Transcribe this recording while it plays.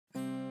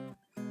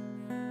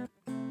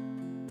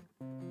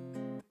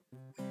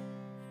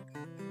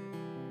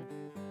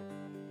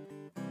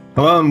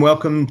Hello and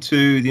welcome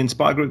to the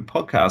Inspire Group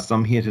podcast.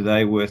 I'm here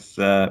today with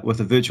a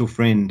virtual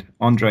friend,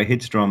 Andrei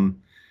Hedstrom,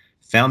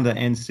 founder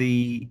and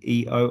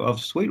CEO of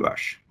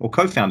Sweetrush, or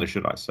co-founder,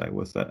 should I say,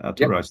 with Yep.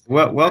 Arturo's.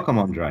 Welcome,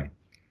 Andrei.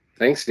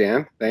 Thanks,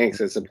 Dan. Thanks.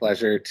 It's a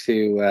pleasure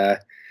to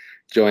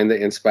join the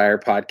Inspire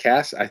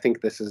podcast. I think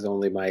this is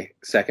only my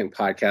second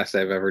podcast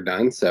I've ever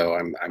done, so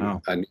I'm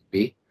Oh, a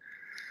newbie,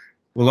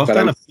 well, I've but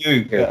done I'm a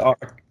few. here.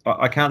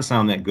 I can't say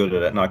I'm that good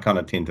at it, and I kind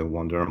of tend to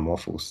wander and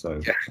waffle.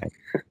 So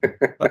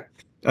Yeah.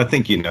 I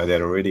think you know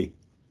that already.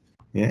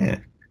 Yeah.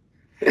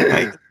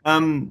 Hey,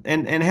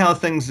 and how are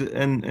things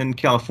in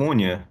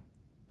California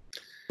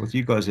with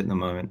you guys at the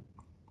moment?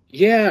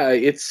 Yeah,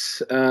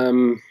 it's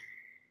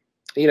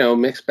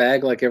mixed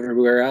bag like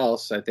everywhere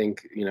else. I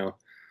think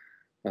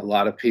a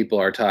lot of people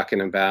are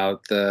talking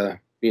about the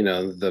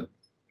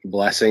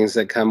blessings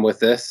that come with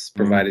this, Mm,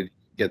 provided you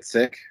get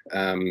sick.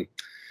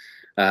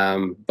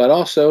 But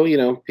also,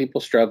 people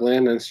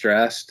struggling and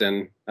stressed.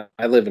 And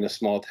I live in a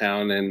small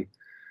town in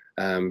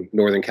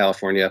Northern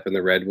California up in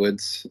the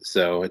Redwoods.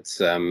 So it's,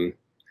 you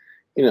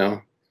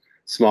know,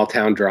 small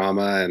town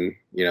drama. And,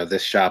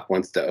 this shop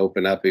wants to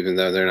open up even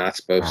though they're not ah,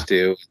 supposed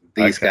to.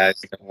 These okay.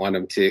 guys don't want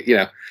them to,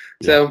 Yeah.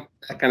 so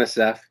that kind of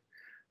stuff.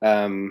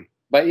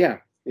 But yeah,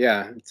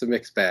 it's a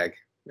mixed bag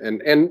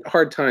and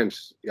hard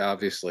times,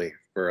 obviously,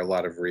 for a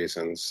lot of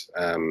reasons.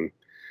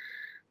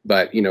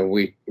 But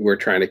we're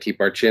trying to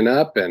keep our chin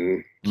up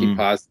and keep Mm, mm.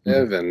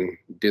 positive and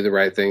do the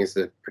right things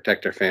to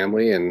protect our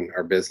family and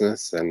our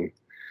business and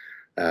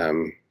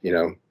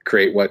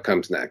create what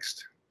comes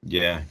next.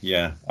 Yeah,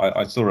 yeah.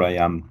 I saw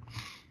a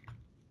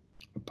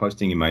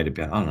posting you made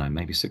about, I don't know,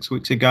 maybe 6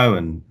 weeks ago,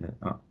 and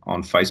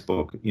on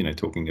Facebook,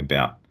 talking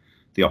about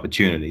the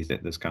opportunities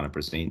that this kind of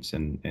presents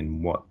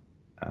and what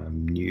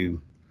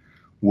new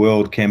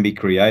world can be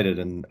created.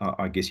 And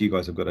I guess you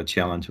guys have got a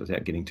challenge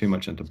without getting too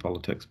much into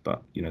politics,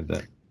 but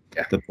the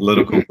Yeah.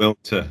 political will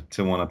to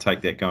want to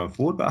take that going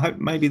forward. But I hope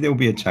maybe there'll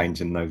be a change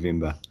in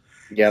November.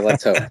 Yeah,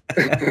 let's hope.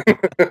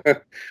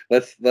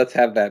 Let's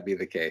have that be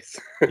the case.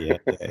 Yeah,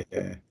 yeah,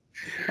 yeah.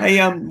 Hey,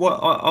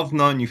 I've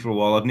known you for a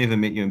while. I've never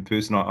met you in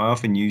person. I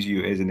often use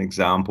you as an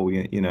example.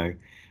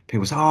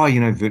 People say,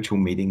 "Oh, virtual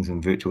meetings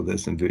and virtual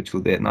this and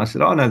virtual that." And I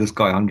said, "Oh, I know this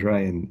guy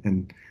Andre,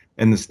 and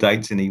in the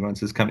States, and he runs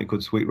this company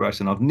called Sweetrush.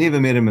 And I've never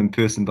met him in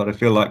person, but I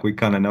feel like we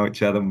kind of know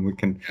each other, and we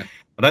can." Yeah,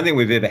 I don't think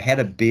we've ever had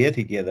a beer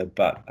together,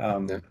 but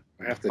no,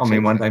 I have to I mean,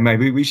 change one that. day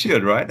maybe we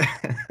should, right?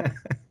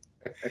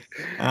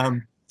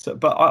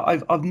 But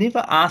I've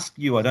never asked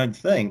you. I don't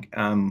think,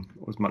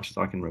 as much as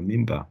I can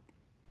remember.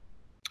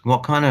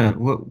 What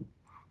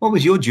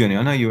was your journey?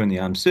 I know you were in the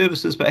armed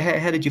services, but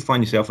how did you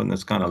find yourself in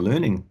this kind of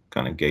learning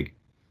kind of gig?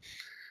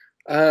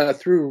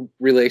 Through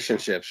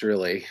relationships,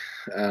 really.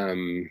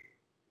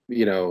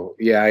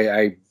 Yeah,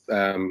 I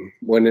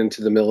went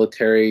into the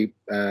military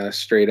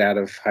straight out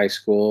of high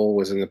school,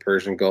 was in the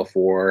Persian Gulf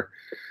War,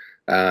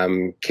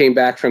 came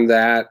back from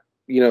that,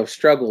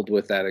 struggled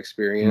with that Mm,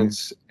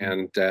 experience.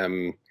 And,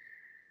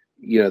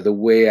 the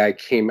way I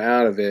came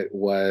out of it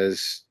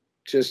was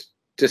just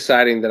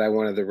deciding that I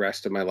wanted the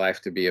rest of my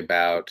life to be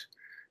about,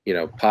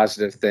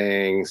 positive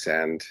things.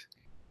 And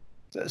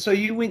so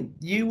you went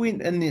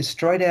in there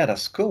straight out of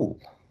school.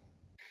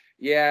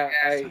 yeah,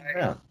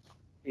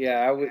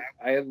 Yeah.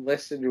 I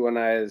enlisted when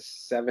I was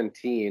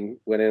 17,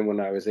 went in when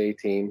I was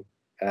 18.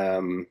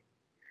 Um,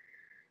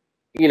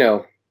 you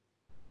know,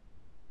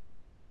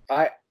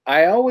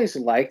 I always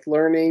liked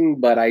learning,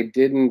 but I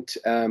didn't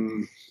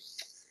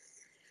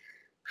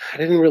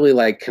really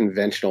like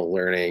conventional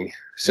learning.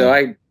 So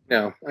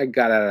Yeah. I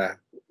got out of,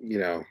 you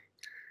know,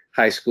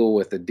 high school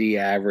with a D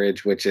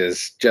average, which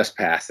is just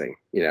passing,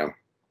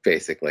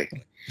 basically.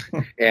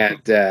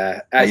 And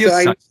Oh, you're so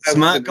I such knew a I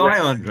smart wasn't guy, ready.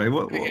 Andre.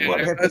 What I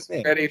happened wasn't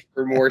there? ready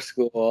for more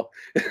school.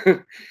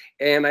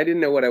 And I didn't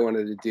know what I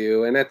wanted to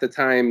do. And at the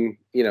time,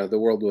 the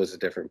world was a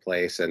different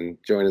place, and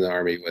joining the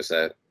army was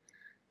a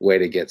way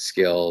to get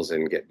skills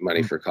and get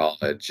money Mm, for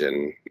college,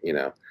 and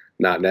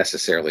not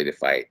necessarily to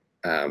fight.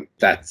 yeah,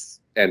 That's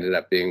ended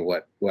up being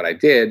what I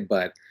did.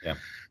 But yeah,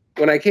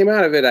 when I came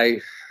out of it,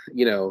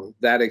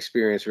 that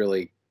experience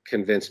really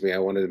convinced me I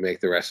wanted to make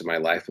the rest of my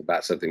life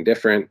about something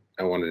different.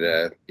 I wanted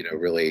to,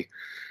 really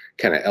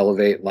kind of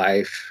elevate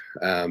life,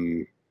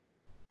 and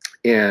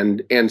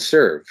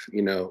serve,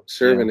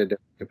 serve yeah. in a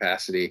different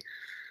capacity.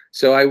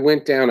 So I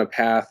went down a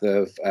path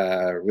of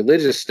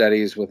religious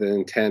studies with an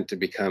intent to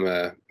become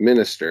a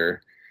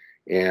minister.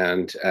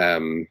 And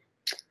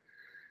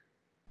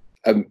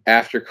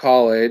after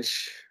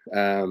college,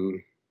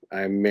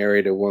 I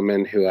married a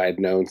woman who I'd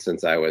known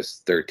since I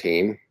was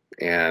 13.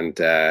 And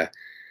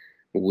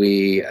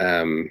we,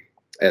 and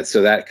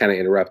so that kind of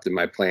interrupted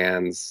my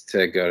plans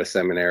to go to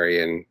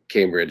seminary in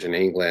Cambridge in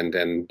England.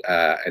 And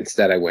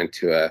instead, I went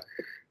to a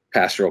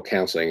pastoral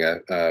counseling,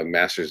 a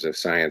master's of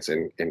science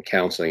in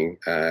counseling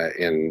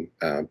in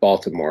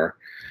Baltimore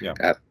Yeah.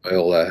 at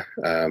Loyola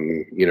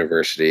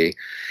University.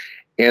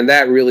 And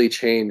that really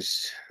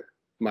changed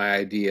my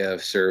idea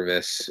of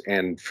service.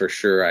 And for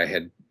sure, I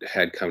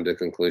had come to the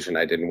conclusion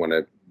I didn't want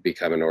to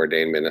become an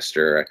ordained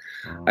minister.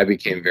 Oh. I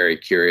became very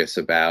curious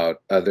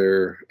about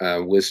other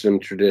wisdom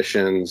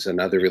traditions and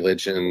other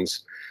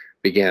religions,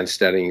 began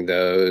studying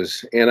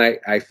those. And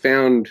I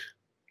found,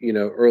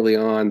 early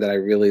on that I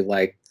really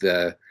liked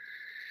the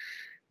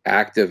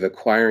act of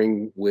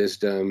acquiring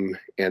wisdom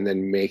and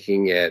then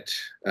making it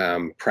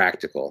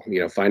practical,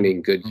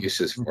 finding good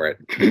uses for it.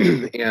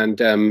 And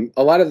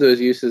a lot of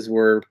those uses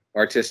were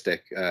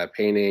artistic,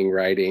 painting,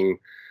 writing,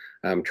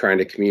 trying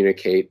to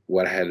communicate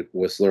what I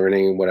was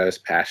learning, what I was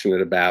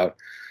passionate about.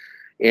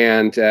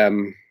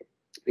 And,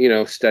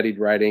 studied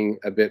writing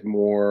a bit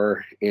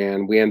more.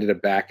 And we ended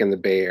up back in the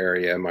Bay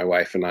Area, my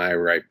wife and I,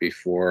 right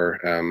before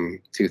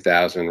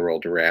 2000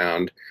 rolled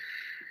around.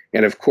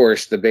 And of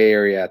course, the Bay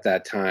Area at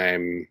that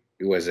time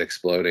was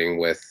exploding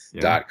with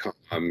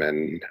 .com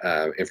and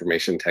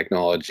information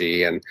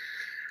technology. And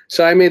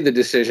so I made the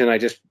decision. I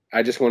just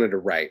wanted to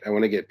write. I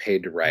want to get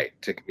paid to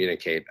write, to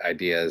communicate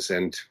ideas,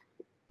 and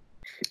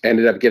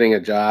ended up getting a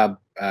job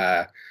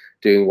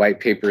doing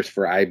white papers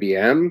for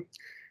IBM,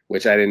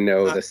 which I didn't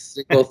know the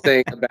single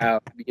thing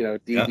about,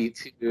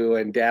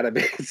 DB2 and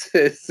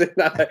databases.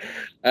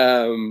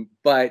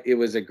 But it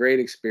was a great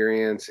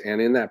experience.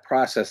 And in that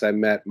process, I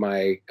met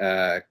my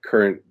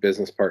current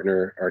business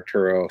partner,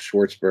 Arturo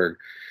Schwartzberg.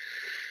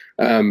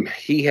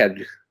 He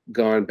had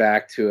gone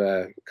back to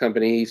a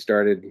company he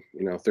started,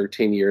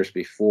 13 years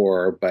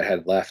before, but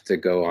had left to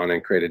go on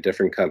and create a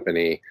different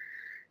company.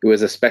 It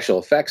was a special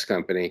effects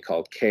company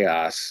called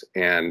Chaos,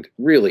 and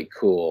really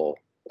cool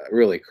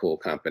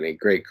company,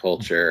 great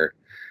culture,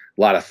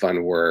 a lot of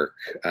fun work.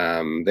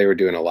 They were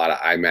doing a lot of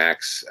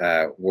IMAX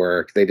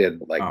work. They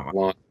did like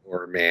Lawn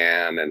Mower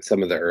Man and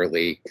some of the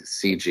early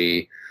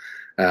CG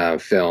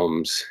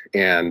films.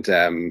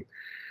 And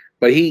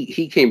but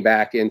he came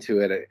back into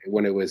it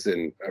when it was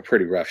in a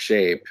pretty rough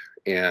shape,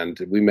 and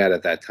we met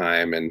at that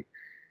time. And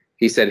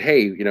he said,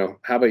 "Hey,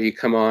 how about you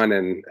come on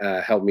and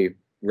help me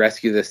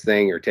rescue this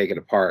thing or take it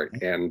apart,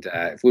 and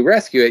if we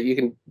rescue it, you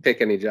can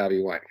pick any job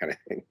you want," kind of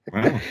thing.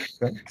 Wow.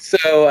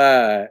 So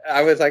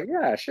I was like,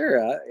 yeah,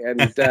 sure.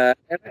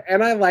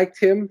 And I liked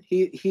him.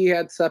 He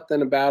had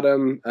something about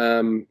him,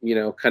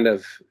 kind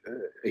of,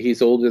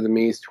 he's older than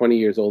me. He's 20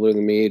 years older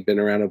than me. He'd been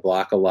around the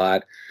block a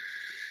lot.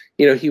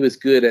 He was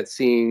good at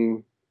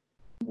seeing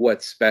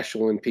what's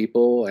special in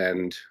people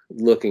and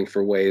looking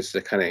for ways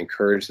to kind of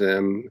encourage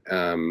them.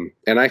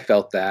 And I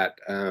felt that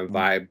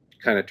vibe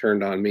kind of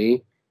turned on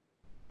me.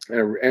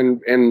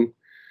 And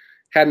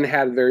hadn't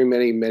had very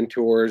many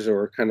mentors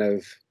or kind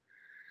of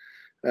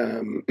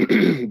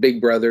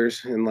big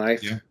brothers in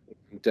life. Yeah.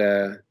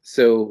 And,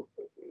 so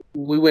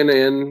we went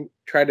in,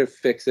 tried to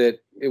fix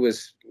it. It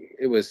was,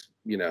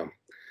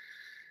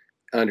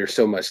 under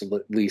so much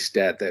lease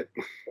debt that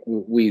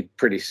we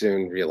pretty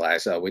soon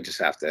realized, we just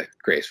have to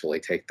gracefully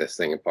take this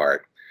thing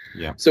apart.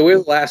 Yeah. So we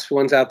were the last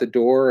ones out the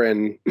door,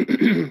 and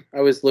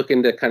I was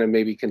looking to kind of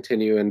maybe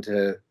continue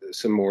into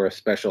some more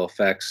special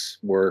effects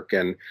work,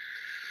 and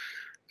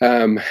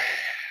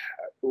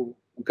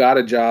got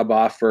a job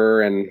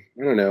offer. And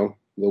I don't know,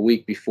 the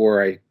week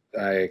before I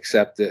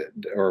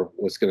accepted or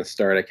was going to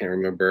start, I can't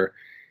remember,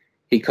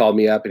 he called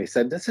me up and he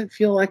said, "Does it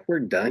feel like we're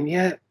done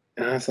yet?"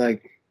 And I was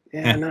like,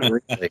 "Yeah, not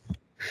really."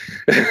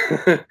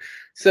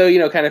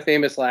 So, kind of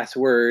famous last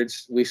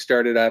words. We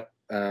started up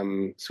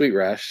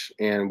Sweetrush,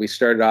 and we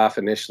started off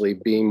initially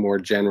being more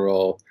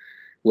general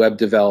web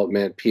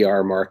development,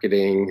 PR,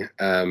 marketing,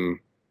 and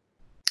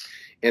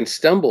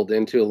stumbled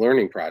into a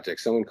learning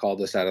project. Someone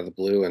called us out of the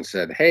blue and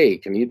said, "Hey,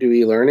 can you do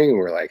e-learning?" And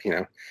we're like,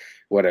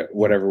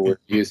 whatever we're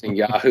using,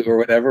 Yahoo or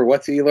whatever,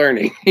 what's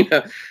e-learning?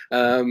 And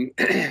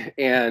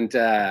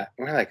we're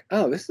like,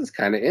 "Oh, this is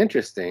kind of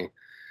interesting."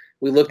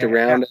 We looked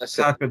around us.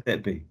 How could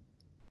that be?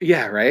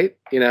 Yeah, right.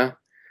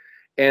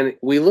 And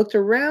we looked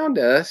around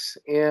us,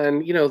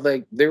 and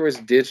like there was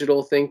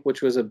Digital Think,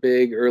 which was a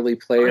big early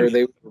player.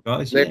 They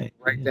were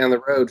right down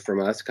the road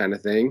from us, kind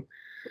of thing.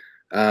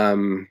 But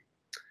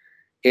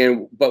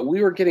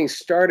we were getting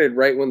started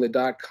right when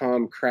the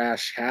 .com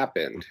crash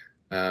happened.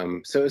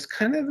 So it was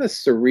kind of a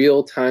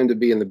surreal time to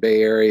be in the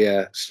Bay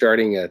Area,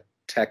 starting a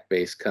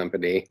tech-based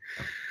company.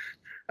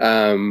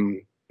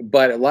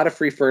 But a lot of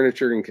free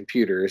furniture and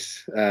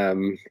computers.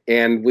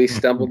 And we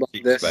stumbled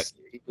on this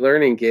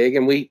e-learning gig,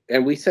 and we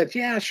said,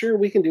 "Yeah, sure,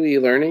 we can do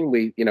e-learning."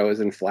 We, it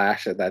was in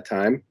Flash at that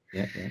time.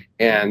 Yeah.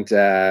 And,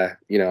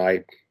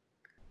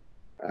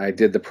 I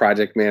did the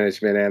project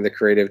management and the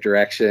creative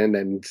direction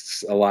and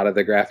a lot of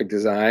the graphic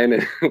design,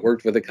 and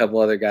worked with a couple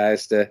other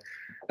guys to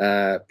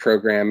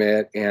program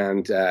it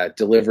and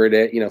delivered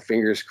it,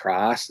 fingers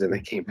crossed. And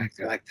they came back,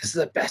 they're like, "This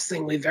is the best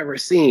thing we've ever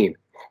seen."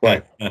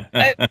 What?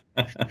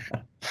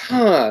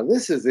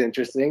 This is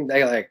interesting.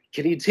 They like,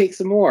 "Can you take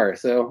some more?"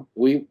 So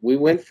we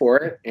went for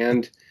it,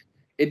 and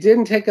it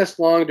didn't take us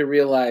long to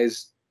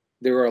realize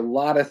there were a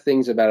lot of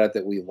things about it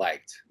that we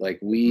liked. Like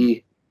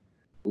we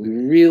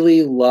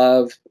really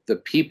loved the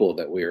people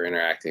that we were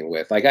interacting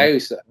with. Like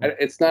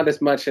it's not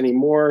as much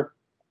anymore.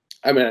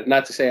 I mean,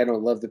 not to say I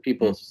don't love the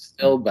people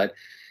still, but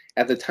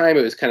at the time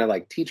it was kind of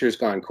like teachers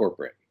gone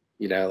corporate.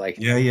 Like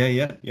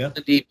yeah.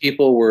 the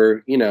people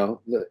were,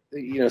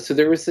 so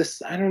there was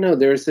this, I don't know,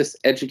 there was this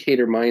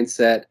educator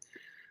mindset,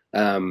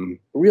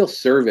 real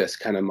service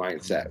kind of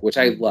mindset, which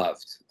I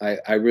loved.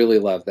 I really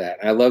loved that.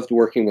 I loved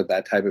working with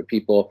that type of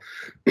people.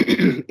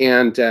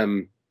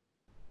 And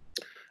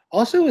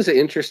also it was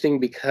interesting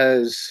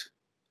because,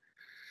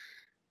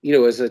 it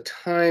was a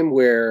time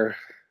where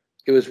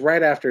it was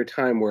right after a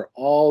time where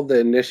all the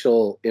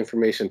initial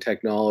information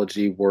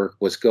technology work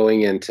was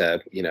going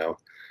into,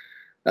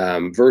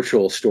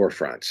 virtual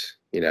storefronts,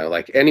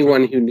 like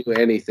anyone who knew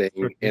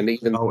anything, and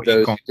even those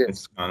who did,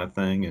 e-commerce kind of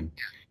thing, and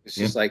it's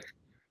just like,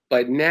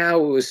 but now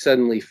it was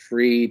suddenly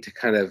free to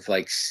kind of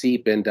like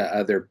seep into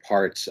other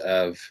parts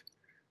of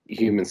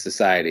human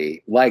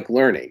society, like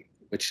learning,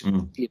 which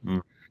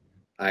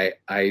I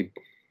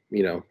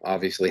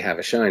obviously have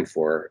a shine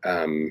for.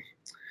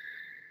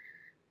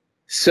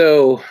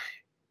 So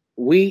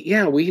we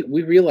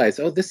realized,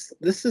 oh, this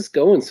is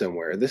going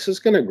somewhere. This is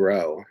going to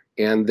grow,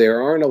 and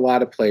there aren't a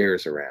lot of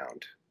players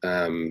around.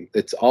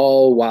 It's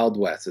all Wild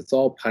West. It's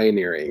all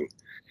pioneering,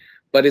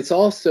 but it's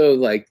also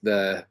like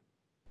the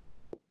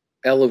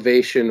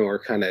elevation or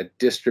kind of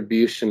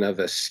distribution of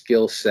a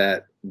skill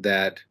set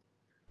that,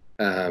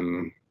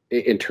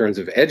 in terms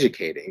of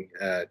educating,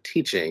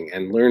 teaching,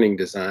 and learning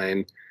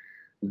design,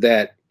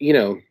 that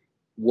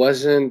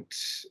wasn't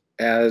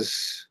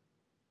as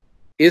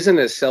isn't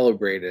as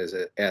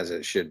celebrated as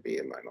it should be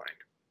in my mind.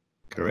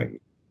 Correct.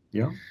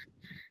 Yeah.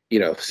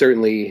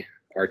 Certainly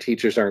our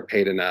teachers aren't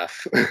paid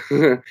enough.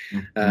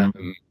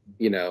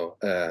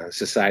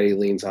 Society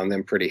leans on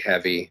them pretty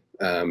heavy.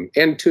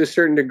 And to a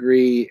certain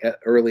degree,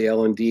 early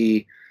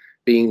L&D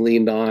being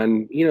leaned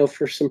on,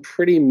 for some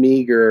pretty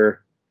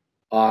meager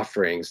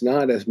offerings,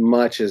 not as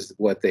much as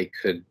what they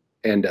could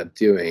end up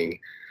doing.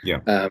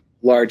 Yeah.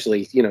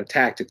 Largely,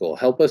 tactical.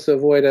 Help us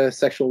avoid a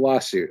sexual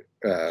lawsuit,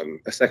 a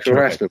sexual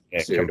harassment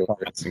lawsuit, or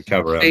and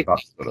cover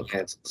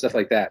stuff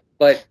like that.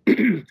 But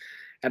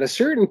at a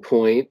certain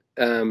point,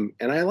 and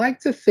I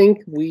like to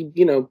think we,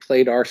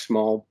 played our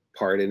small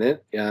part in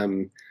it.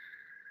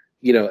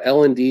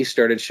 L&D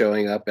started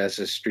showing up as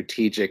a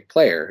strategic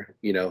player,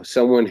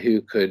 someone who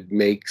could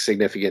make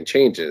significant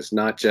changes,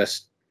 not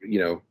just,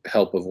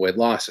 help avoid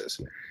losses.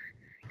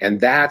 And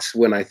that's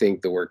when I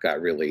think the work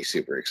got really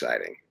super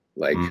exciting.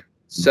 Like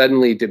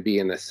suddenly to be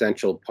an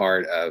essential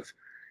part of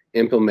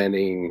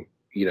implementing,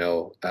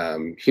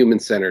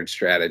 human-centered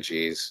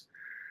strategies,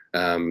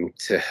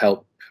 to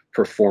help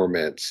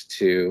performance,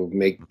 to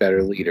make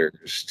better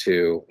leaders,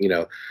 to,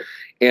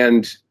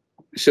 and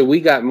so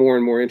we got more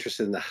and more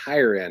interested in the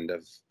higher end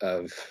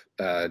of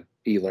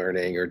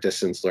e-learning or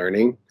distance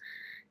learning.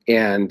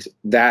 And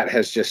that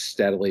has just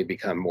steadily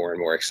become more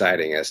and more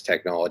exciting as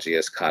technology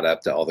has caught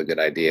up to all the good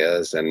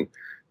ideas, and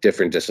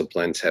different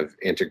disciplines have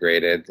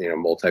integrated,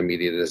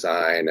 multimedia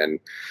design and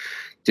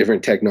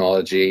different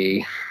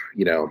technology,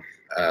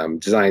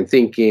 design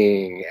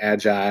thinking,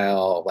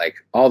 agile, like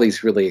all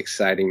these really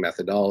exciting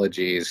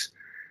methodologies.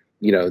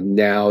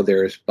 Now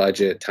there's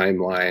budget,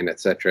 timeline, et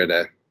cetera,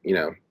 to,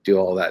 do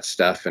all that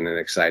stuff in an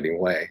exciting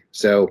way.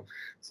 So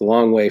it's a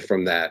long way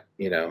from that,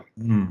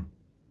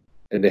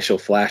 initial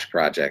Flash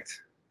project.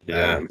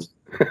 Yeah.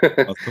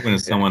 I was talking to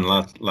someone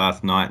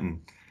last night, and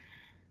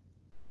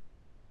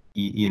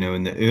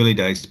in the early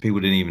days, people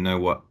didn't even know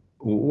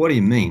what do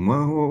you mean?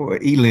 Well,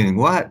 e-learning,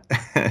 what?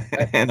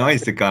 And I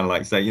used to kind of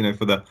like say,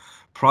 for the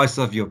price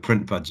of your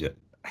print budget,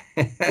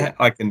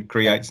 I can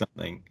create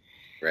something,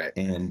 right?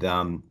 And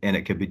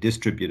it can be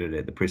distributed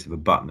at the press of a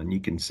button, and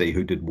you can see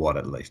who did what,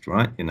 at least,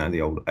 right?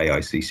 The old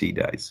AICC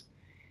days.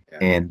 Yeah.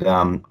 And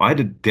I had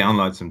to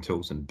download some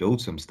tools and build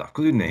some stuff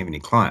because we didn't have any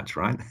clients,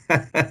 right?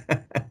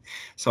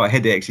 So I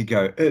had to actually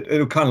go,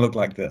 it'll kind of look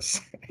like this.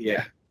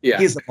 Yeah.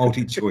 Here's a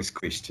multi-choice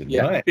question,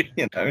 right?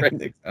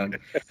 Right.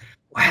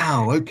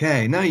 Wow,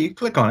 okay. No, you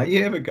click on it,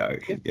 you have a go.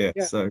 Yeah.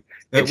 So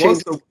it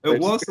was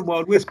the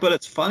Wild West, but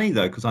it's funny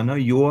though, because I know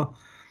your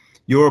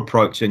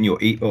approach and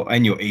your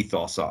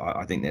ethos.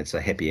 I think that's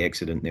a happy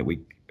accident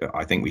that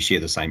I think we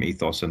share the same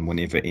ethos, and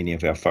whenever any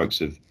of our folks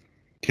have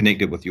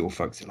connected with your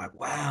folks, they're like,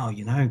 wow,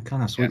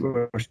 kind of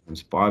Sweetrush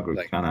Inspire Group,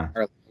 like kind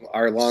of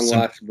our long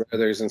lost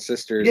brothers and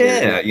sisters.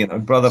 Yeah,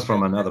 brother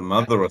from another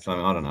mother or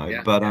something. I don't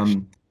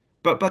know,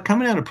 but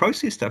coming out of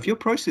process stuff, your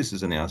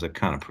processes and ours are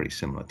kind of pretty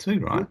similar too,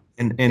 right?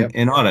 And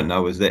I don't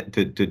know, is that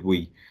did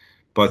we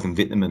both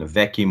invent them in a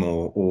vacuum,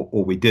 or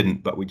we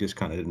didn't, but we just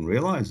kind of didn't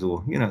realize,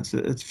 or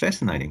it's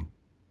fascinating.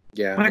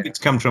 Yeah, maybe it's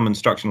come from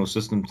instructional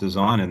systems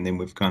design, and then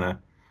we've kind of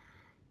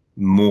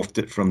morphed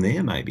it from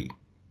there, maybe.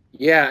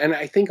 Yeah, and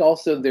I think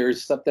also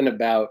there's something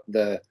about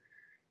the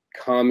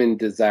common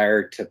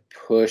desire to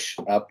push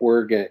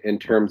upward in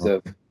terms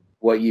of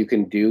what you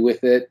can do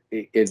with it.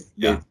 It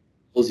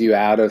pulls you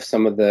out of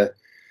some of the,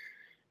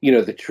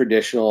 the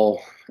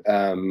traditional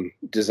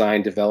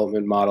design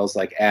development models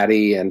like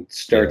ADDIE, and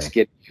starts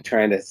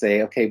trying to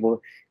say, okay, well,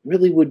 it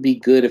really would be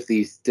good if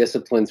these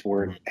disciplines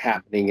weren't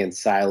happening in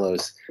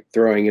silos,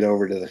 throwing it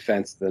over to the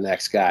fence to the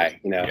next guy.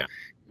 It'd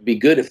be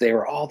good if they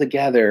were all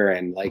together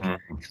and like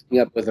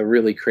coming up with a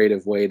really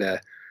creative way to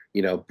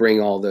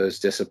bring all those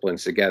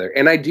disciplines together.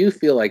 And I do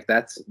feel like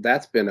that's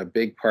been a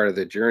big part of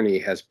the journey,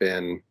 has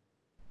been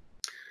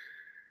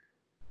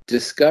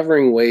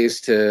discovering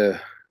ways to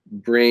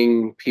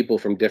bring people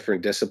from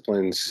different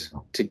disciplines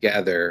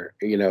together,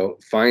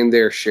 find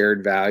their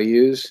shared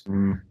values,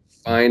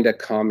 find a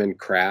common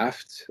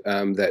craft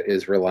that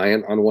is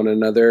reliant on one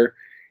another,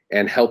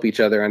 and help each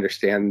other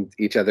understand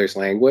each other's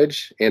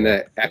language in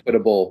an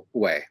equitable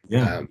way.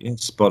 Yeah,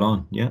 spot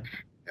on. Yeah.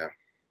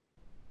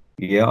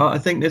 Yeah, I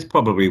think that's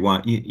probably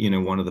one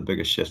of the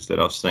biggest shifts that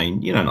I've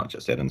seen, not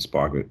just at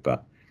Inspire Group,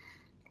 but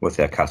with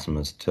our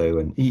customers too.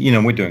 And,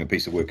 we're doing a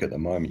piece of work at the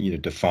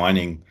moment,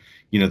 defining,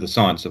 the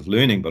science of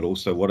learning, but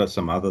also what are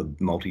some other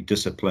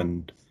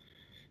multidisciplined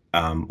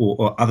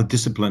or other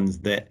disciplines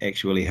that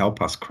actually help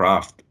us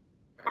craft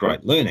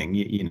great learning,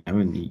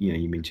 and,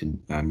 you mentioned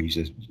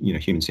uses,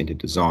 human-centered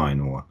design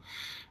or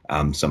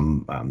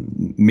some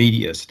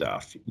media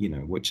stuff,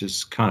 which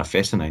is kind of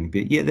fascinating.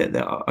 But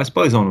yeah, I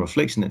suppose on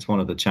reflection, that's one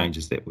of the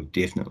changes that we've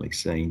definitely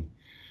seen.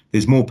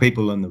 There's more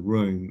people in the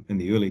room in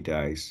the early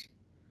days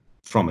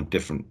from a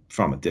different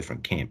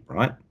camp,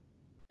 right?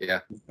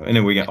 Yeah. And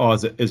then we go,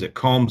 is it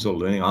comms or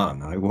learning? I don't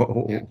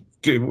know.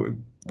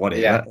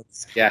 Whatever.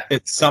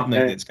 It's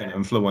something that's going to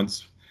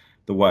influence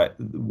the way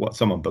what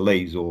someone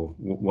believes or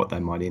what they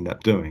might end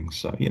up doing.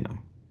 So,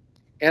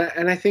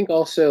 And I think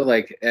also,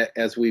 like,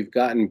 as we've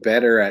gotten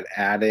better at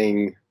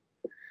adding,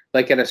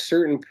 like, at a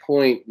certain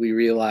point, we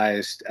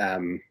realized,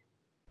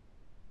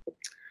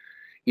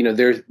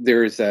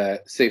 there's a,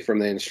 say, from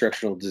the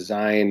instructional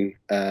design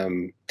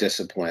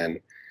discipline,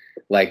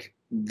 like,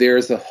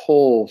 there's a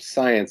whole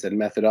science and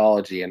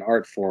methodology and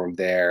art form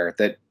there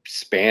that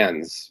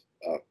spans,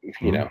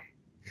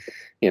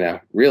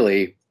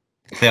 really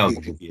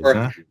thousands of years,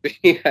 huh?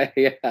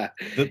 Yeah.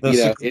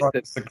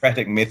 The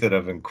Socratic method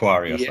of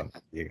inquiry or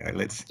something.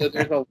 So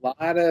there's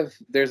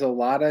a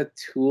lot of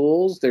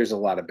tools, there's a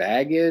lot of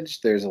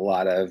baggage, there's a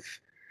lot of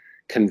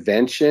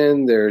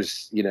convention,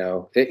 there's,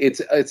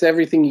 it's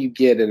everything you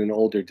get in an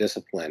older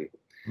discipline.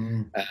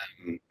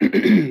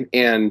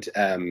 And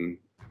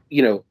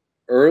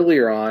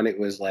earlier on, it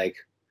was like,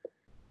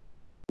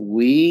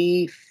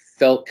 we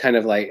felt kind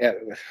of like,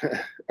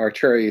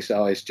 Arturo used to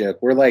always joke,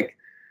 we're like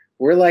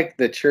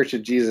the Church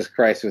of Jesus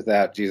Christ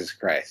without Jesus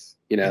Christ.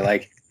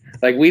 Like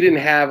we didn't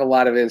have a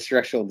lot of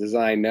instructional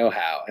design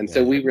know-how, and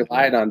so we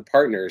relied on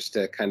partners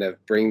to kind of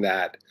bring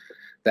that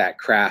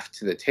craft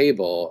to the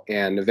table,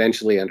 and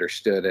eventually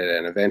understood it,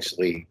 and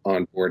eventually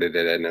onboarded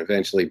it, and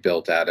eventually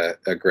built out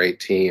a great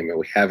team. And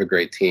we have a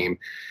great team.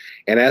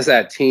 And as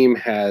that team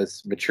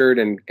has matured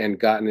and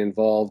gotten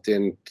involved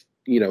in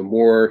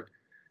more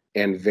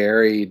and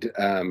varied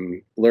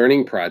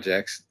learning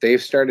projects,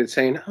 they've started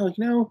saying,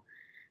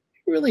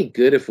 really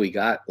good if we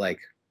got like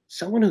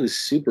someone who's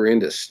super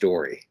into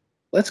story.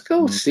 Let's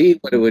go see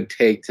what it would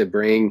take to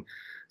bring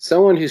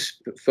someone who's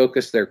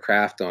focused their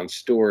craft on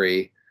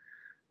story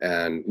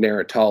and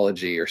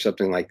narratology or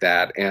something like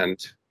that,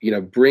 and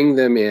bring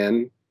them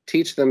in,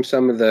 teach them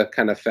some of the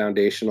kind of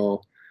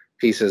foundational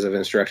pieces of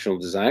instructional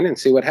design, and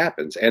see what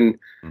happens. And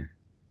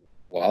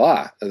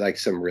voila, like,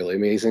 some really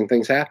amazing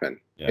things happen.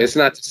 It's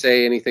not to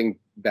say anything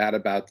bad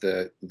about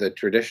the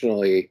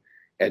traditionally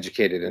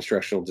educated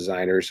instructional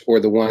designers or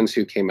the ones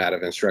who came out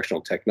of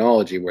instructional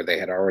technology, where they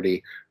had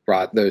already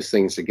brought those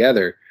things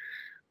together.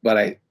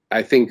 But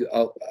I think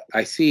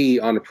I see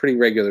on a pretty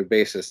regular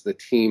basis the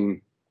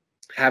team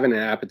having an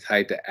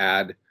appetite to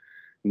add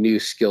new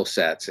skill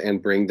sets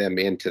and bring them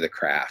into the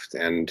craft,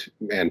 and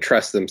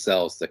trust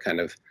themselves to kind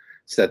of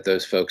set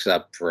those folks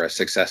up for a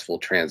successful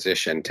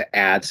transition, to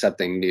add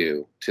something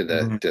new to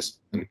the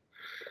discipline.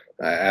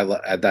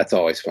 That's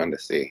always fun to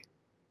see.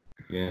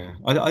 Yeah,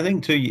 I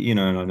think too, and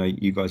I know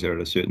you guys are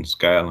at a certain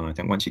scale, and I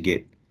think once you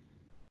get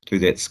to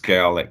that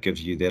scale, that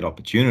gives you that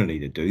opportunity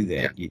to do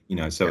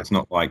that. So it's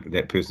not like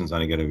that person's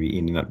only going to be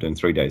ending up doing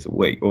 3 days a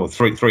week or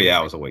 3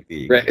 hours a week. There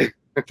you go.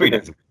 3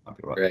 days a week might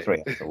be right. Right.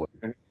 3 hours a week.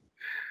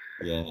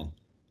 Yeah,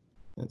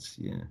 that's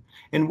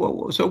And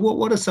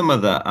what are some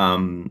of the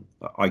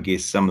I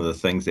guess some of the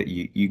things that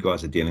you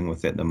guys are dealing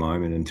with at the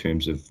moment in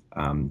terms of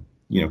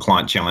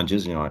client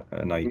challenges? I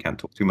know you can't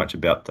talk too much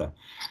about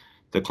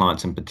the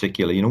clients in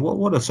particular.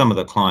 What are some of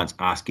the clients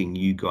asking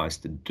you guys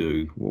to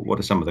do? What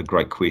are some of the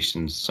great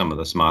questions some of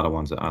the smarter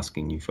ones are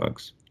asking you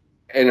folks?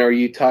 And are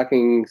you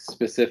talking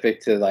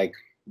specific to like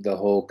the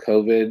whole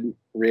COVID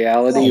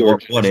reality, or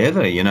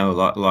whatever?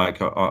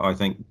 Like I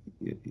think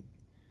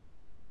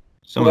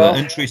some of the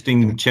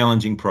interesting,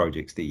 challenging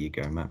projects. There you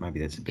go.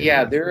 Maybe that's a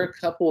better there are a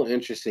couple of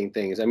interesting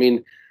things. I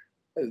mean,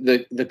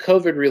 the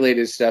COVID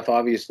related stuff,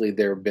 obviously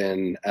there have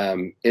been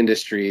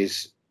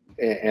industries,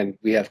 and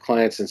we have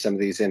clients in some of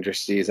these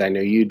industries, I know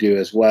you do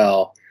as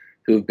well,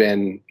 who've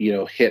been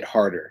hit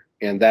harder,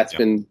 and that's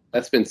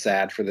been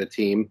sad for the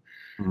team.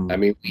 I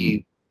mean,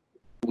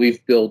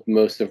 we've built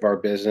most of our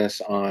business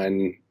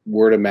on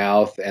word of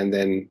mouth and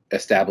then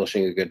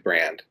establishing a good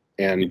brand,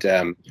 and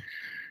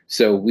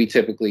So we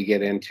typically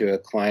get into a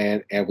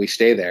client and we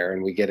stay there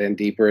and we get in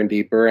deeper and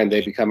deeper and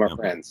they become our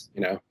friends,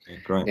 Yeah,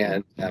 great.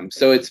 And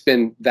so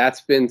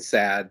that's been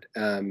sad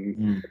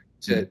to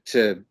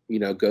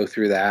go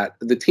through that.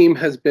 The team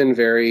has been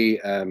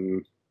very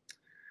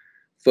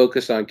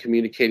focused on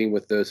communicating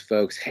with those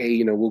folks.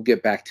 Hey, we'll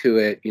get back to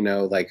it.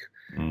 We'll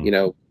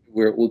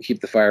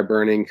keep the fire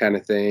burning, kind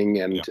of thing,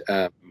 and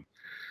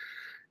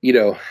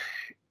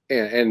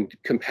and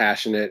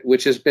compassionate,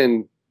 which has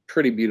been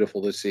pretty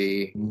beautiful to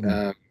see.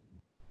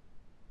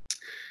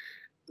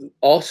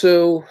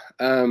 Also,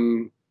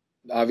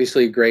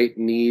 obviously, great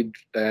need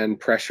and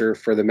pressure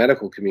for the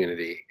medical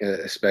community,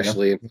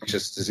 especially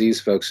infectious disease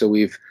folks. So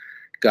we've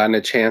gotten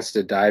a chance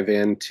to dive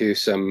into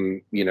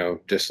some,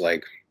 just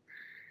like,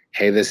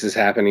 hey, this is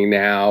happening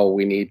now.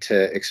 We need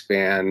to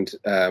expand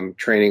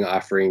training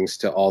offerings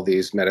to all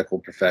these medical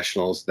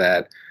professionals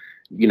that,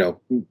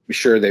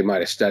 sure, they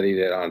might have studied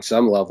it on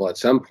some level at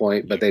some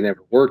point, but they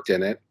never worked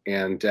in it.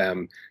 And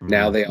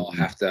now they all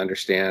have to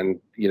understand,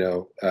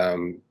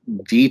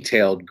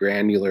 detailed,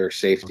 granular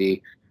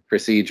safety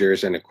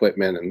procedures and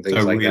equipment and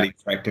things like really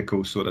that.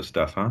 Practical sort of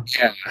stuff, huh?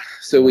 Yeah.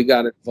 So we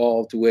got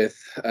involved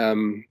with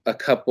a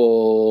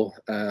couple.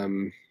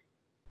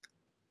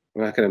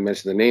 I'm not going to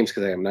mention the names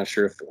because I'm not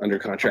sure if under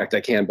contract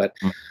I can, but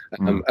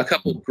a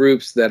couple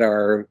groups that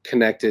are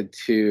connected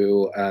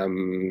to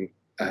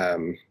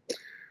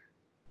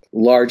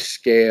large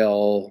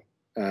scale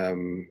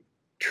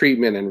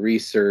treatment and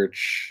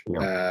research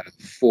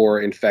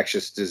for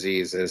infectious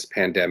diseases,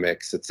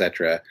 pandemics,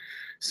 etc.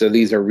 So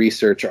these are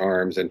research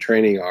arms and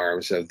training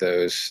arms of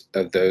those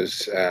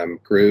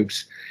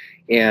groups.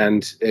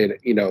 And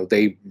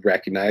they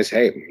recognize,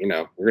 hey,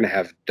 we're going to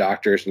have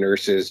doctors,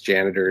 nurses,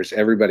 janitors,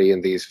 everybody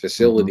in these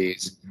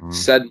facilities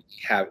suddenly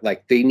have,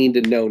 like, they need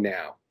to know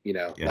now,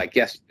 like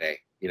yesterday,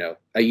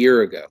 a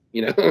year ago,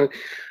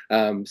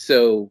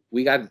 so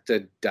we got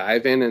to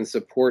dive in and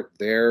support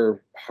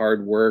their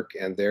hard work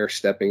and their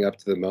stepping up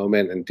to the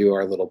moment and do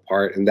our little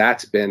part. And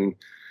that's been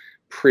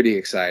pretty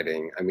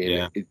exciting. I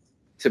mean,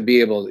 to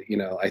be able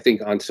to, I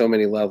think on so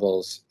many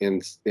levels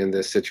in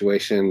this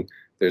situation,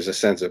 there's a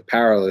sense of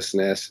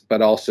powerlessness,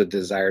 but also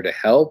desire to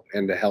help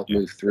and to help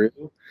move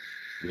through.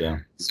 So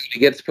we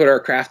get to put our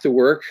craft to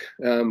work.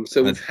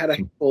 So we've had a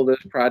couple of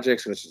those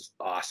projects, which is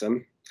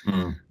awesome.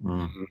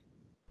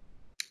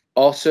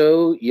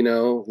 Also,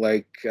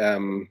 like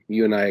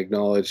you and I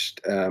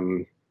acknowledged,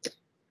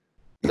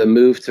 the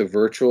move to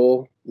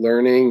virtual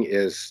learning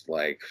is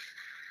like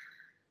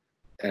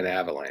an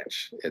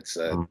avalanche. It's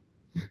a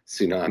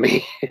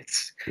tsunami.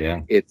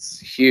 It's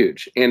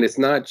huge. And it's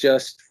not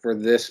just for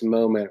this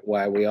moment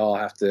why we all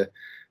have to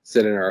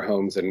sit in our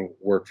homes and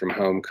work from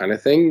home kind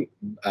of thing.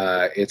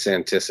 It's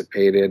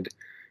anticipated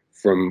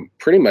from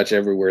pretty much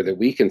everywhere that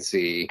we can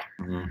see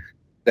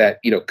that,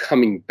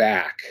 coming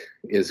back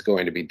is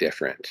going to be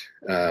different.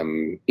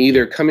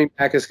 Either coming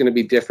back is going to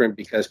be different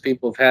because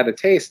people have had a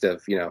taste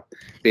of,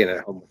 being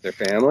at home with their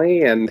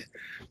family, and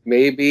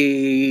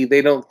maybe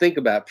they don't think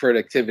about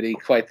productivity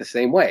quite the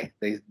same way.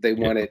 They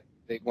want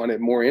it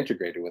more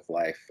integrated with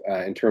life,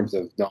 in terms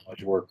of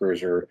knowledge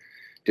workers or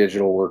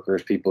digital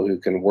workers, people who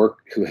can work,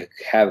 who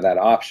have that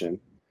option.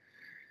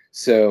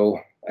 So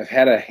I've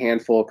had a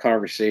handful of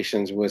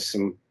conversations with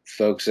some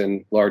folks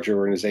in larger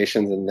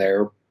organizations, and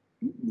a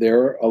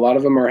lot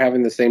of them are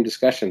having the same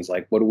discussions,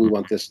 like, what do we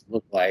want this to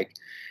look like?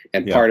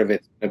 And part of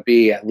it's going to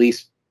be at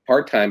least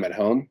part-time at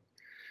home.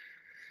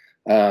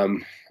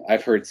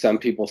 I've heard some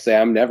people say,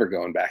 I'm never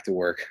going back to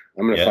work.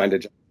 I'm going to find a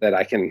job that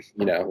I can,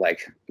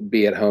 like,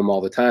 be at home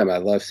all the time. I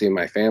love seeing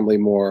my family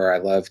more. I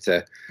love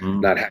to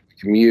not have to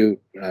commute,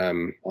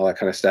 all that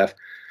kind of stuff.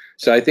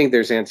 So I think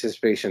there's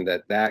anticipation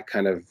that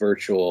kind of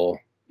virtual,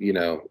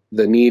 the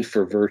need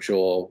for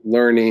virtual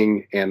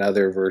learning and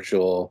other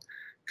virtual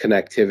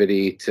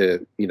connectivity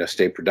to,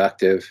 stay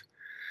productive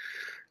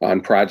on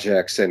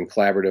projects and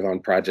collaborative on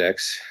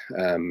projects,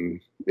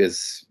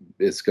 is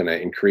going to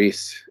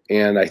increase.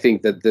 And I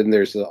think that then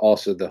there's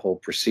also the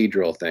whole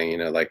procedural thing,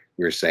 like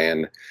we were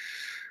saying,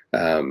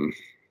 there's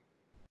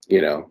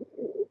going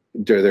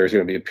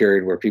to be a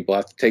period where people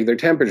have to take their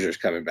temperatures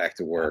coming back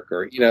to work,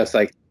 or, it's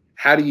like,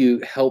 how do you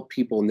help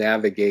people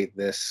navigate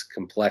this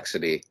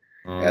complexity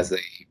as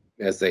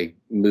they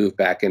move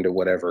back into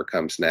whatever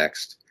comes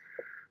next?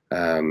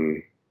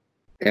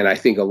 And I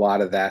think a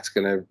lot of that's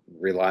going to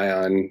rely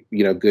on,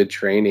 good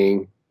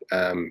training,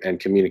 and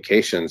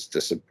communications to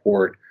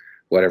support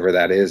whatever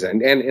that is,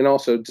 and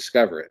also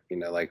discover it,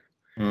 like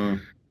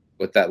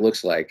what that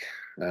looks like.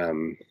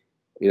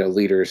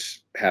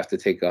 Leaders have to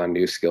take on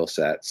new skill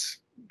sets.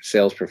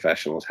 Sales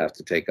professionals have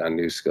to take on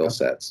new skill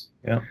sets.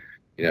 I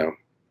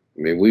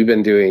mean, we've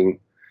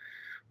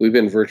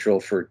been virtual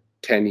for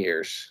 10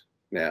 years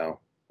now.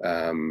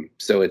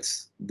 So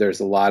there's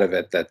a lot of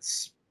it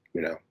that's,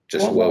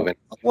 just woven.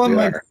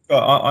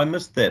 I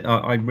missed that.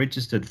 I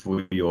registered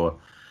for your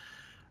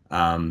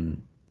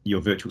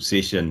virtual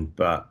session,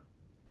 but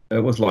it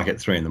was like at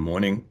 3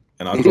 a.m.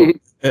 And I thought,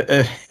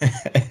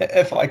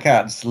 if I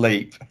can't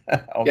sleep,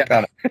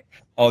 Yeah.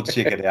 I'll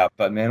check it out.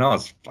 But man, I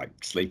was like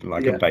sleeping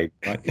like a Yeah. baby,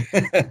 right?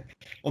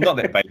 Well, not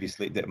that babies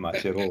sleep that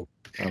much at all,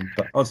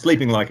 but I was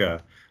sleeping like I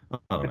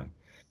don't know,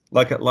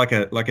 like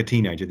a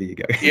teenager. There you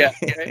Yeah.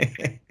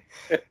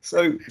 go.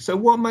 So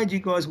what made you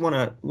guys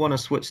want to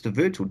switch to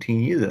virtual 10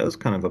 years ago? That was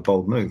kind of a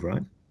bold move,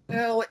 right?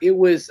 Well, it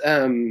was,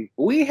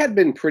 we had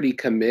been pretty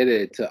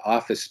committed to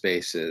office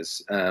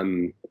spaces.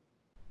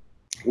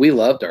 We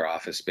loved our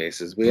office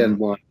spaces. We had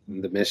one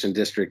in the Mission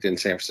District in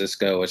San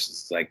Francisco, which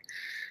is like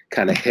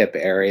kind of hip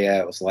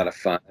area. It was a lot of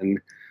fun.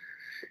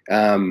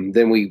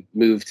 Then we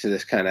moved to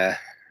this kind of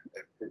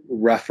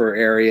rougher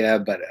area,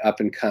 but up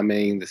and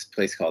coming, this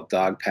place called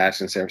Dog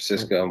Patch in San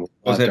Francisco, and we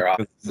loved our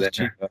office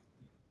there.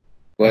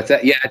 What's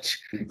that? Yeah,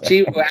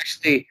 cheap.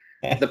 Actually,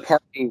 the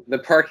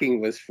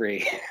parking was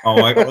free.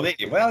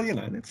 Well, you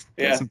know,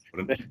 that's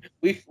important.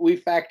 We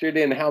factored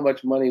in how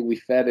much money we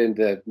fed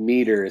into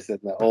meters in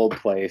the old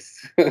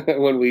place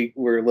when we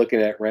were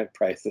looking at rent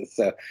prices.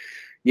 So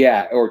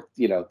yeah, or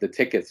the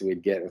tickets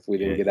we'd get if we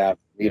didn't get out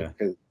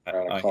because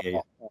we're on a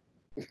call.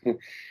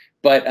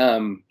 But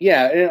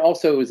yeah, and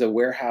also it was a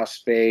warehouse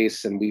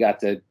space, and we got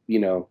to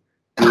do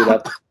it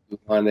up as we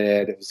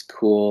wanted. It was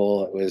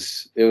cool.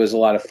 It was a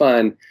lot of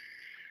fun.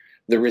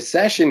 The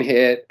recession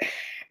hit,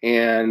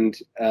 and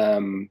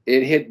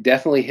it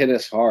definitely hit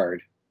us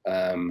hard.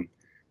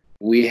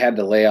 We had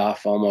to lay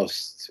off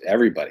almost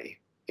everybody,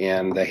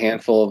 and the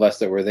handful of us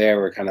that were there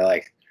were kind of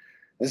like,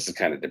 this is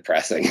kind of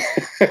depressing.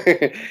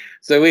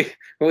 So we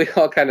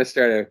all kind of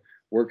started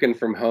working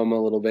from home a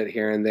little bit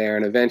here and there,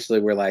 and eventually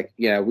we're like,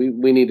 yeah,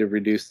 we need to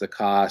reduce the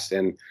cost,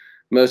 and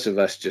most of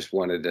us just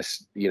wanted to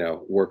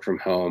work from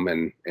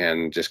home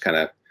and just kind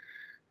of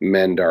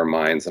mend our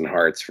minds and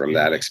hearts from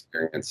that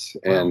experience.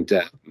 Wow.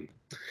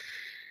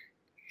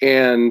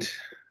 And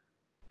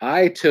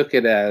I took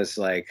it as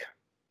like,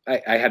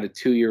 I had a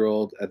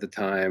 2-year-old at the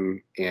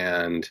time,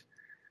 and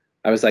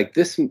I was like,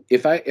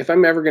 if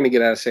I'm ever going to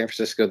get out of San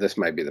Francisco, this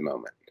might be the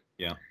moment.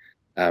 Yeah.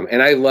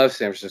 And I love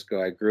San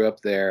Francisco. I grew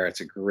up there.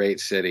 It's a great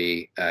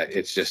city.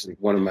 It's just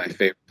one of my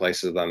favorite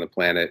places on the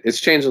planet. It's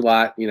changed a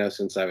lot,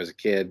 since I was a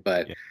kid,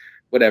 but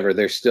whatever.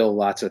 There's still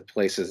lots of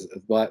places,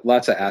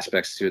 lots of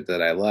aspects to it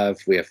that I love.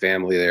 We have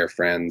family there,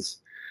 friends.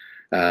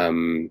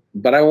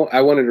 But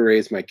I wanted to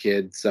raise my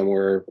kid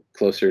somewhere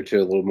closer to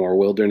a little more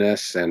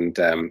wilderness. And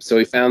so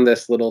we found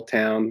this little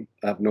town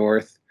up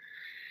north.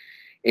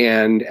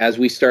 And as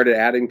we started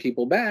adding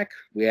people back,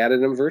 we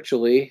added them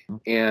virtually.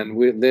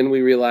 And then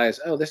we realized,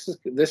 oh,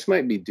 this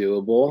might be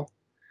doable.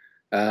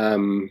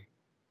 And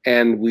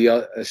we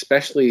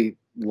especially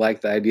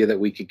liked the idea that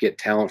we could get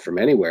talent from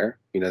anywhere.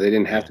 They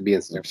didn't have to be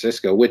in San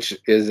Francisco, which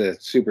is a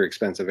super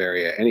expensive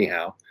area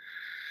anyhow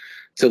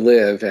to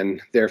live,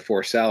 and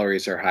therefore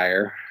salaries are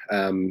higher.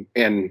 And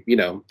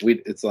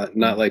it's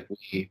not like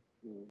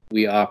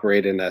we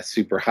operate in a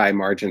super high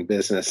margin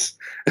business,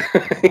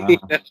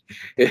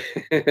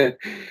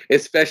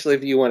 especially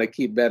if you want to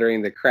keep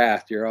bettering the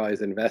craft. You're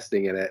always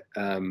investing in it.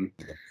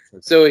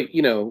 So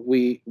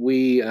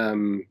we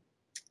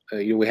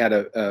had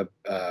a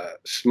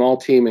small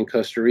team in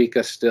Costa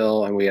Rica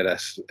still, and we had a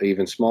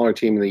even smaller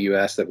team in the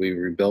U.S. that we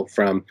rebuilt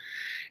from,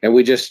 and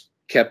we just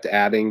kept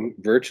adding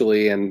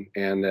virtually, and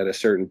at a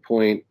certain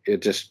point,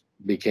 it just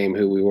became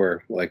who we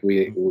were. Like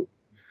we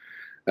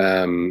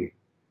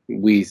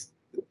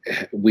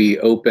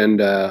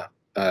opened a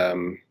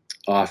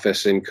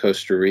office in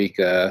Costa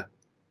Rica,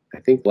 I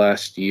think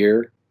last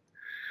year,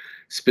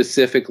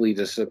 specifically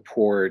to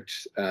support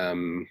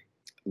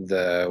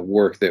the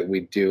work that we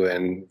do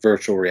in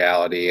virtual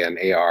reality and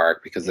AR,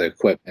 because the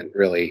equipment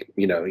really,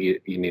 you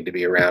need to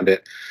be around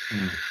it.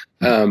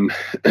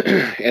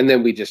 And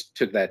then we just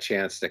took that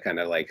chance to kind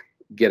of like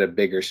get a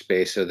bigger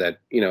space so that,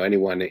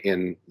 anyone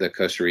in the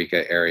Costa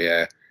Rica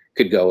area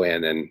could go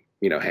in and,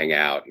 hang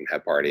out and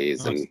have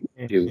parties and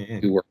do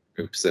work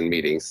groups and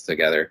meetings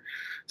together.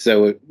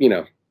 So,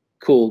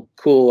 cool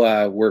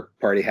work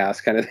party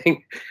house kind of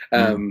thing.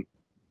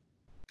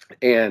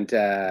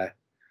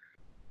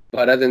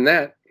 But other than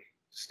that,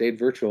 stayed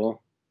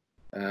virtual,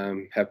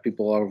 have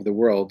people all over the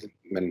world.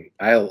 And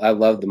I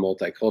love the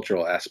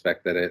multicultural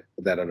aspect that it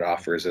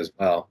offers as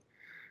well,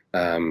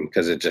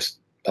 because it just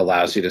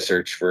allows you to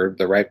search for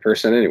the right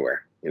person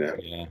anywhere.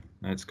 Yeah,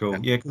 that's cool.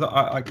 Yeah, because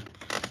I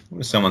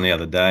was someone the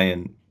other day,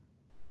 and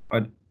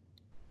I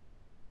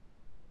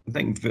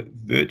think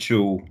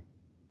virtual.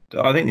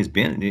 I think there's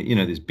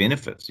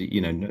benefits.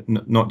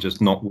 Not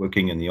just not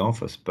working in the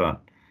office, but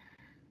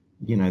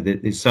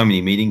there's so many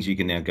meetings you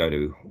can now go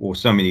to, or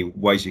so many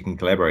ways you can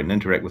collaborate and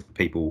interact with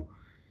people.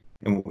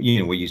 And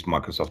we used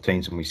Microsoft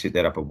Teams, and we set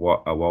that up a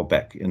while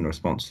back in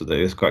response to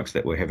the earthquakes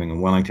that we're having in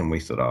Wellington.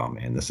 We thought, oh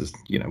man, this is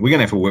we're going to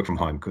have to work from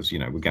home because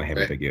we're going to have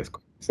a big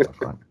earthquake and stuff,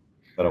 right?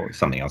 But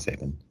something else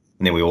happened,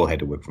 and then we all had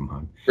to work from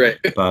home. Right.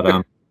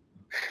 But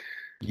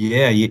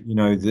yeah,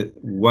 the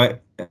way,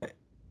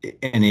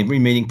 and every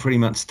meeting pretty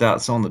much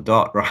starts on the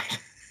dot, right?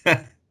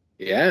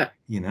 Yeah.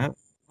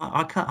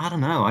 I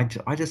don't know.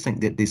 I just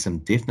think that there's some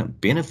definite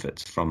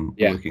benefits from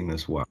working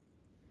this way.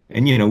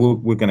 And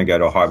we're going to go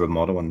to a hybrid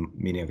model, and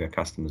many of our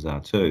customers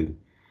are too.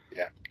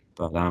 Yeah.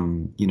 But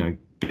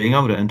being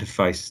able to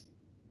interface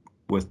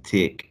with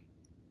tech,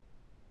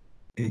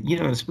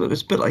 it's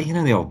a bit like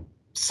the old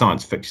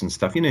science fiction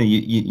stuff. You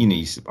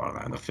used to, I don't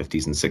know, in the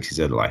 50s and 60s,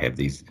 they'd like have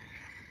these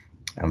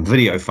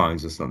video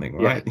phones or something,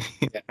 right?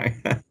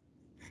 Yeah.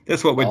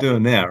 That's what we're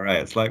doing now, right?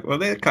 It's like, well,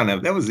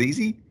 that was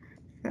easy.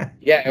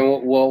 Yeah,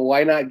 and well,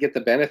 why not get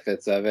the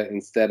benefits of it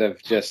instead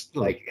of just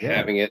like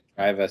having it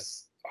drive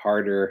us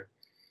harder?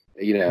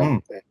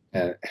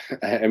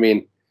 I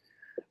mean,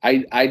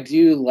 I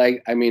do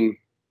like. I mean,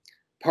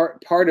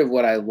 part of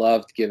what I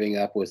loved giving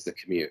up was the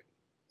commute.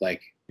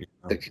 Like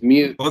the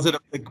commute. Was it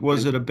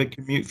a big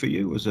commute for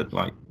you? Was it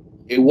like?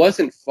 It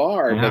wasn't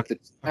far, but the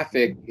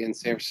traffic in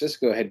San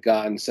Francisco had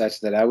gotten such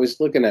that I was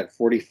looking at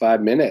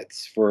 45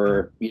 minutes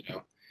for,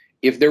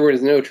 if there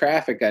was no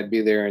traffic, I'd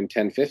be there in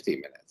 10,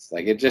 15 minutes.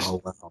 Like it just,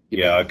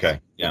 yeah. Okay.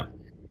 Yeah.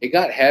 It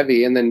got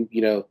heavy, and then,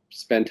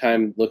 spend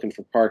time looking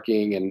for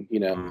parking, and,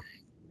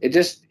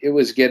 it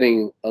was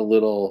getting a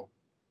little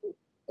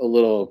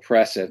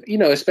oppressive,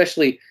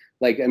 especially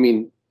like, I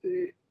mean,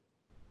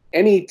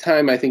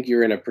 anytime I think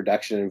you're in a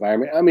production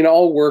environment, I mean,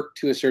 all work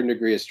to a certain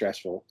degree is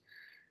stressful.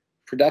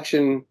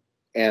 Production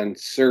and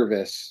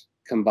service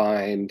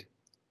combined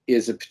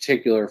is a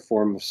particular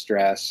form of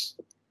stress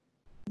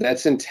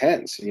that's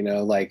intense.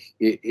 Like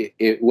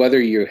whether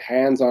you're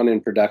hands-on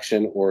in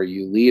production or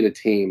you lead a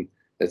team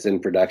that's in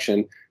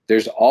production,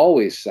 there's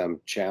always some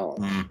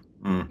challenge.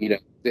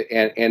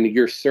 And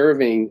you're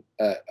serving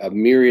a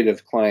myriad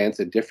of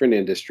clients at different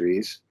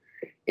industries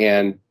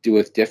and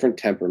with different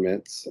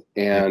temperaments.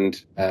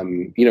 And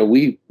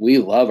we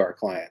love our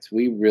clients.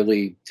 We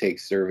really take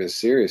service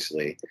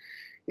seriously.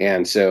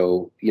 And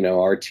so,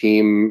 our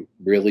team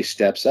really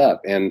steps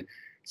up. And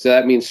so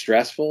that means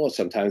stressful.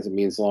 Sometimes it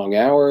means long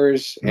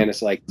hours. And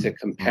it's like to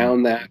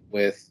compound that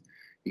with,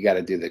 you got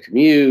to do the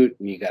commute,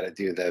 and you got to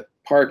do the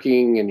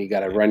parking, and you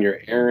got to run your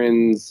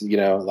errands,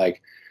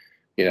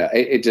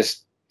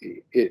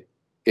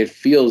 it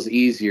feels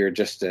easier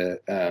just to,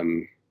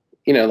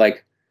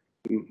 like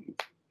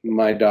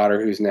my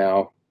daughter, who's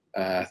now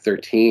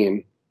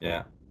 13.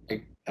 Yeah.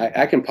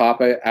 I can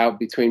pop out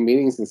between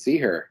meetings and see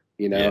her,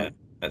 Yeah.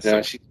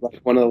 She's like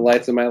one of the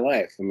lights of my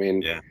life. I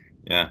mean, yeah.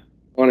 I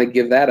want to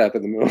give that up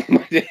in the middle of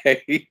my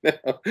day.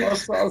 Well,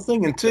 I was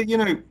thinking too,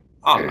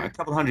 I don't know, a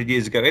couple of 100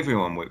 years ago,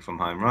 everyone worked from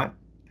home, right?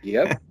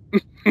 Yep.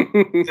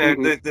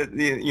 And then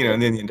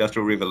the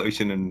Industrial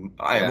Revolution, and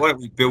why don't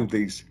we build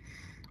these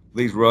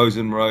rows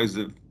and rows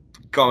of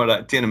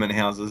tenement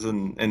houses,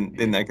 and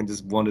then they can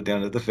just wander down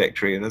to the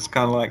factory, and it's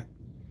kind of like,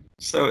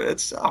 so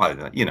it's, I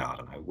don't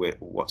know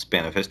what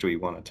span of history you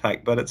want to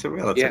take, but it's a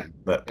relative.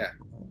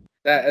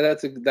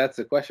 That's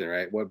the question,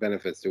 right? What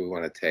benefits do we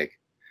want to take?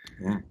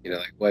 Yeah.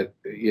 Like what,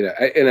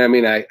 I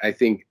mean, I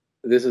think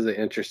this is an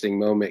interesting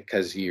moment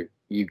because you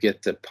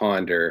get to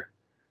ponder,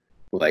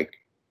 like,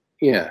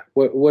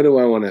 what do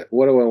I want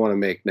to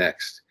make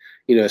next?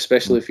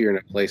 Especially if you're in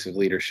a place of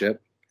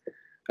leadership,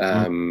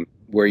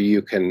 where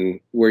you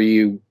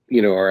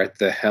are at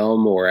the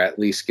helm, or at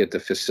least get to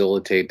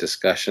facilitate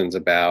discussions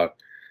about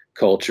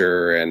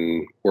culture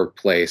and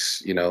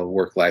workplace,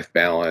 work-life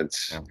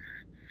balance.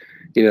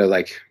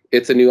 Like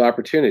it's a new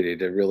opportunity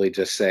to really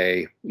just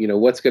say,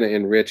 what's going to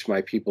enrich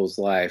my people's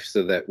life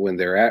so that when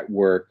they're at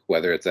work,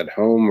 whether it's at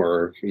home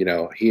or,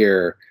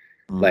 here,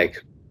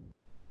 like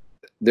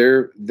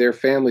their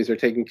families are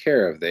taken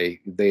care of.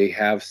 They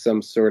have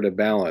some sort of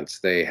balance.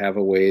 They have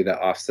a way to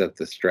offset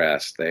the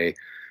stress.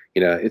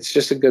 It's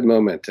just a good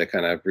moment to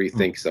kind of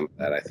rethink some of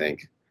that, I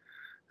think,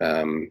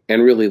 and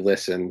really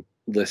listen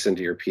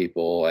to your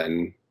people,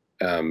 and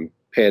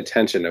pay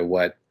attention to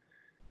what,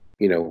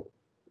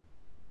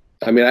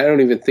 I mean, I don't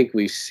even think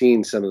we've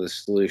seen some of the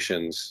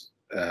solutions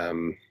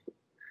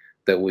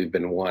that we've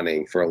been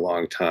wanting for a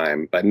long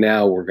time, but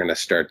now we're going to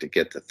start to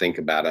get to think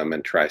about them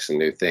and try some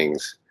new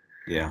things.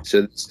 Yeah.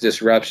 So this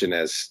disruption,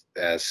 as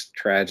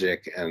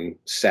tragic and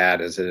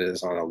sad as it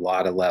is on a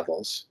lot of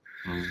levels,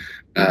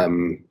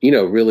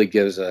 really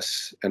gives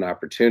us an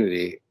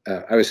opportunity.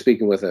 I was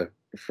speaking with a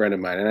friend of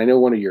mine, and I know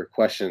one of your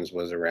questions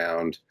was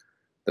around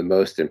the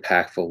most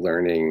impactful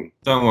learning.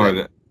 Don't worry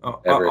about it.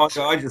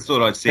 I just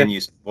thought I'd send you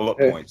some bullet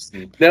points.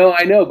 No,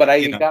 I know,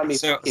 but you got me.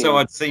 So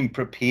I'd seem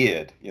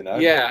prepared,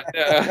 Yeah,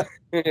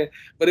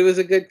 but it was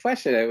a good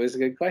question. It was a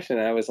good question.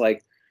 And I was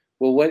like,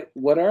 well,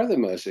 what are the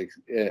most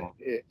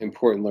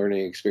important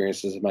learning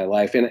experiences of my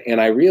life?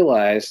 And I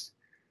realized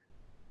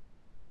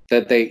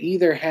that they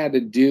either had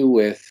to do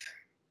with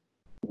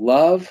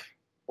love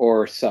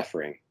or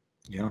suffering.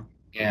 Yeah.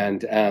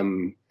 And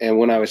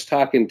when I was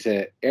talking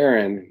to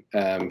Erin,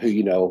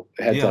 who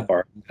heads up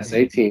our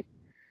SA team,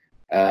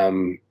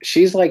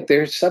 she's like,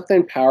 there's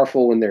something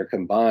powerful when they're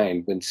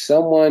combined. When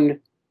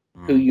someone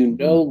who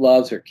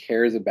loves or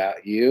cares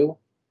about you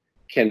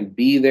can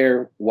be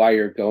there while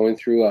you're going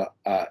through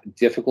a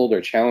difficult or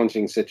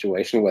challenging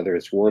situation, whether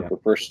it's work or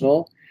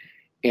personal,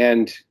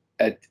 and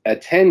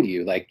attend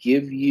you, like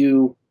give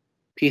you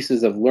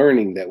pieces of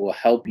learning that will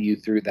help you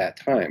through that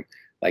time.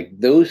 Like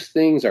those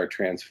things are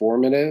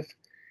transformative.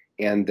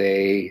 and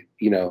they,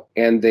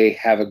 and they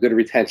have a good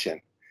retention.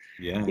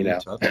 Yeah, you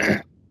yeah, know.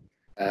 totally.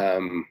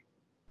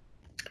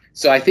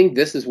 So I think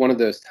this is one of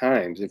those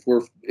times, if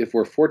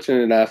we're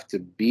fortunate enough to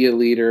be a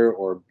leader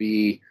or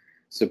be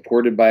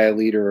supported by a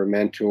leader or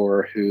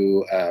mentor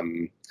who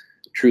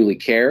truly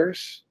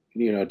cares,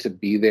 to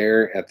be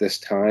there at this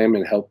time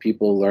and help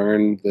people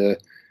learn the,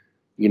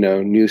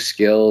 new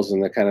skills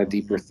and the kind of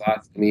deeper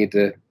thoughts they need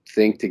to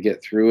think to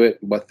get through it,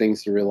 what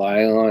things to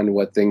rely on,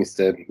 what things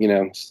to,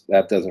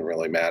 that doesn't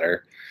really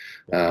matter.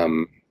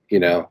 You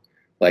know,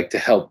 like to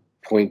help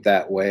point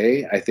that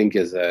way, I think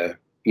is a,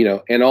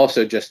 and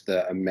also just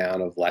the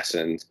amount of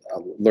lessons,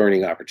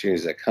 learning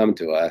opportunities that come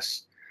to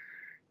us,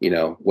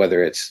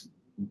 whether it's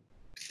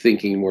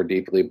thinking more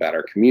deeply about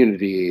our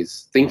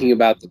communities, thinking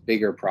about the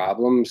bigger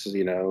problems,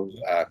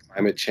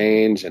 climate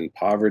change and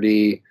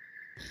poverty.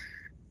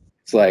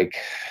 It's like,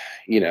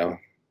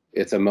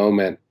 it's a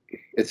moment,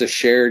 it's a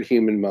shared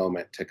human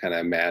moment to kind of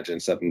imagine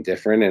something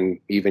different and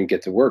even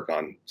get to work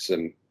on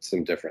some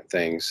different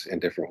things in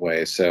different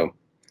ways. So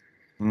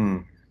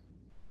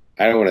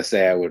I don't want to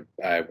say I would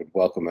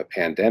welcome a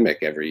pandemic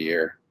every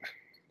year,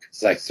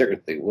 because I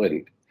certainly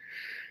wouldn't.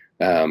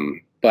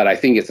 But I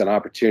think it's an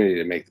opportunity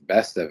to make the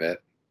best of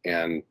it,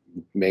 and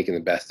making the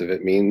best of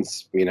it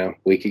means,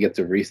 we could get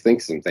to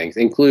rethink some things,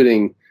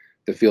 including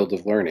the field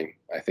of learning.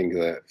 I think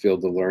the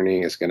field of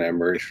learning is going to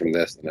emerge from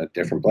this in a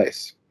different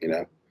place,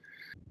 Yeah.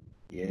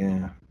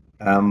 Yeah,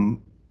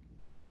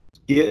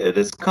 it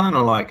is kind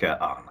of like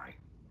a, I don't know,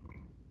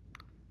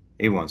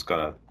 everyone's got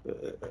a.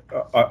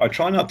 I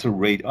try not to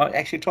read. I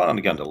actually try not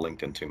to go into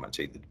LinkedIn too much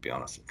either, to be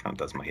honest. It kind of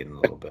does my head in a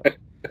little bit.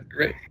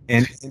 Right.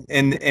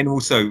 And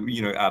also,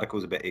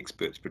 articles about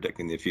experts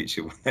predicting their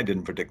future. They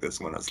didn't predict this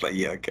one. It's like,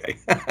 yeah, okay.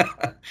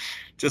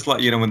 Just like,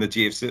 when the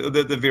GFC,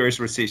 the various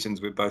recessions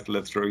we both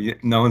lived through,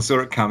 no one saw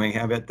it coming.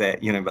 How about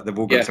that? But they've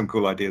all got some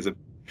cool ideas of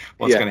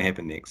what's going to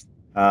happen next.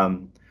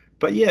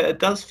 But yeah, it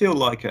does feel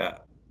like a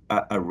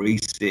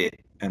reset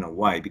in a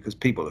way, because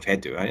people have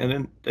had to,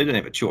 and they didn't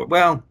have a choice.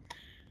 Well,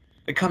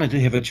 they kind of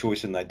did have a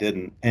choice and they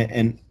didn't.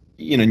 And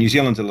New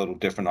Zealand's a little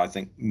different. I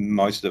think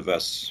most of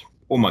us,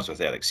 almost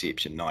without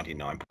exception,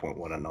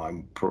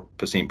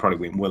 99.109% probably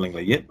went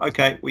willingly. Yep,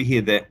 okay, we hear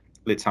that.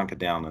 Let's hunker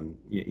down, and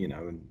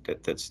and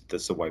that's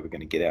the way we're going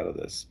to get out of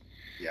this.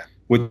 Yeah,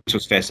 which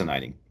was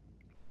fascinating.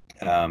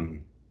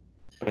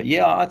 But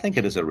yeah, I think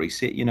it is a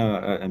reset,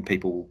 and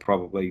people will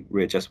probably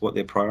readjust what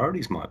their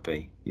priorities might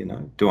be.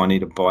 Do I need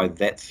to buy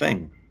that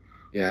thing?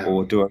 yeah.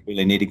 Or do I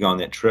really need to go on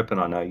that trip? And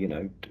I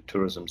know,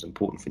 tourism's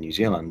important for New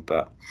Zealand,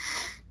 but,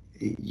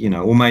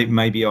 or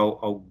maybe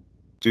I'll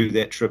do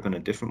that trip in a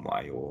different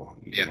way, or,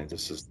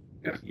 this is,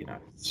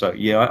 So,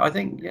 I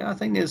think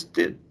there's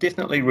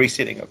definitely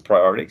resetting of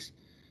priorities.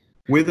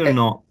 Whether or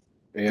not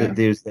that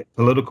there's that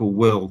political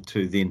will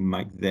to then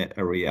make that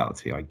a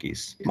reality, I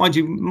guess. Mind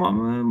you, I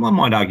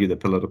might argue the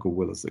political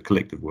will is the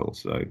collective will.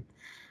 So,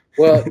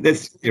 well,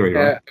 that's theory,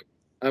 right?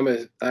 I'm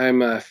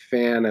a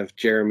fan of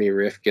Jeremy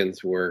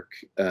Rifkin's work,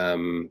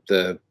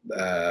 the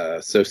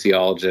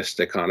sociologist,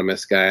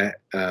 economist guy.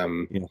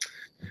 One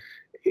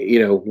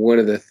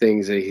of the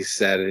things that he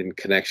said in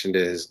connection to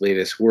his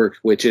latest work,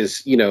 which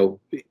is,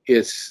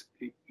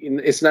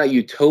 it's not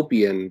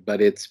utopian,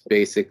 but it's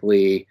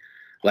basically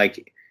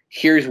like,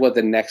 here's what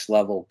the next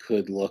level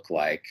could look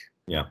like.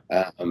 Yeah.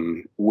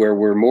 Where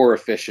we're more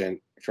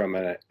efficient from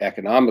an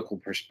economical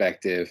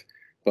perspective,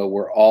 but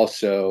we're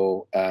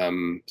also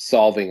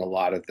solving a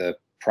lot of the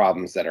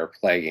problems that are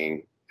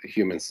plaguing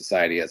human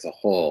society as a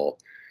whole,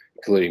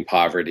 including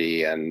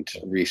poverty and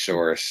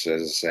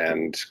resources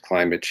and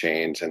climate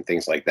change and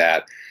things like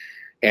that.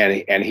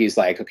 And he's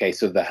like, okay,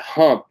 so the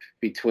hump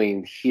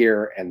between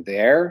here and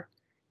there,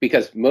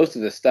 because most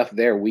of the stuff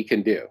there we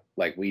can do,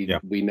 like we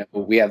know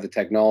we have the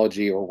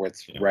technology, or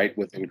what's right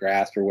within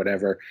grasp or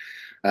whatever.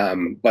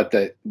 But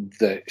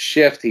the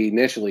shift, he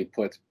initially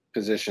puts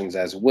positions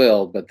as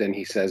will, but then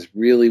he says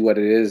really what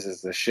it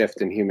is the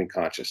shift in human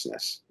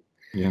consciousness.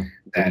 Yeah.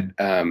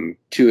 That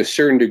to a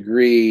certain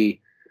degree,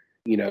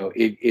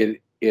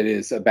 it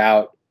is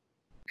about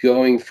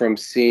going from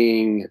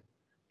seeing,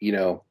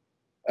 the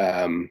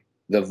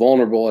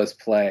vulnerable as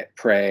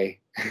prey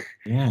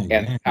and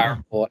the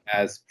powerful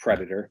as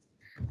predator,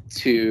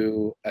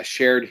 to a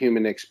shared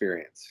human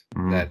experience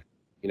that,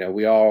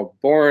 we all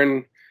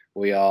born,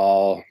 we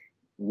all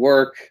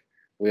work,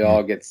 we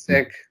all get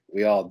sick,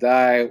 we all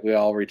die, we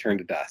all return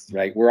to dust,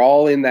 right? We're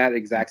all in that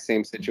exact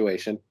same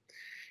situation.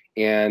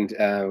 And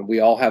we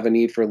all have a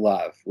need for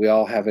love. We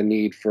all have a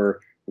need for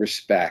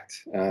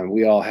respect.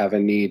 We all have a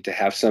need to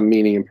have some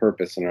meaning and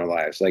purpose in our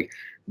lives. Like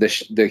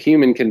the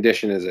human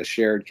condition is a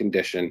shared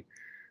condition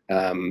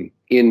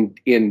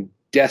in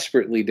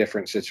desperately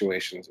different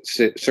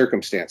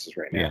circumstances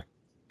right now.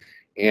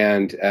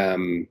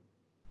 And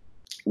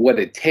what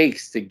it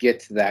takes to get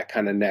to that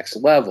kind of next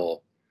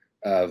level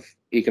of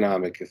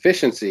economic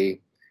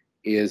efficiency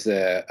is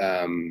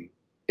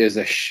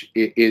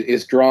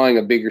drawing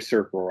a bigger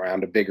circle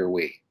around a bigger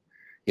we.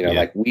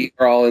 Like we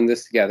are all in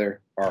this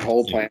together. Our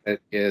whole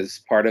planet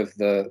is part of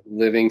the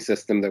living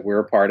system that we're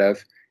a part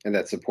of, and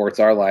that supports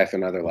our life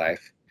and other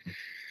life.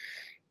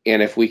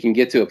 And if we can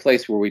get to a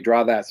place where we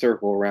draw that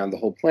circle around the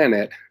whole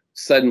planet,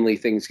 suddenly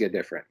things get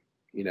different,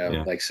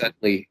 Yeah. like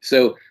suddenly.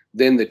 So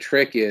then the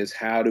trick is,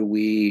 how do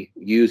we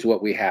use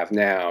what we have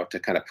now to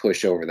kind of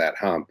push over that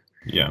hump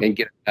Yeah. and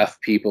get enough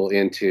people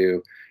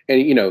into,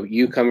 and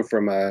you come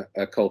from a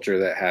culture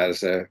that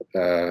has a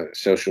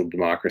social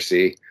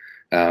democracy.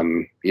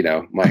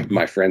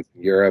 My friends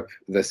in Europe,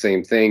 the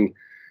same thing.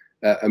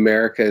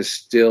 America is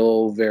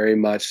still very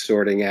much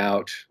sorting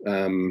out,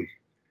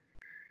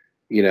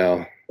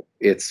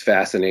 its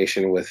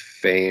fascination with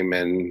fame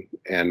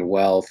and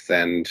wealth,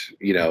 and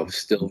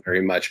still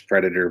very much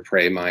predator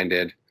prey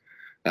minded.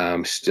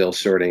 Still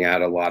sorting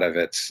out a lot of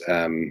its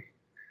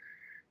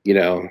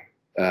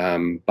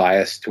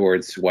bias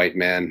towards white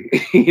men,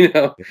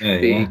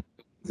 being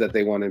that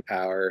they want in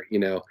power.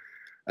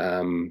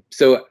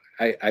 So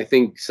I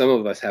think some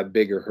of us have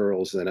bigger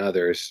hurdles than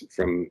others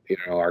from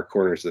our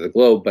corners of the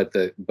globe,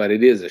 but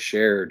it is a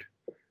shared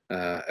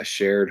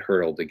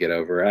hurdle to get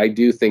over. I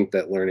do think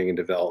that learning and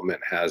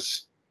development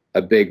has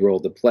a big role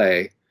to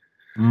play.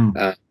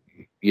 And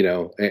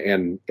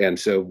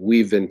so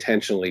we've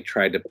intentionally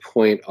tried to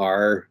point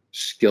our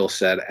skill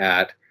set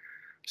at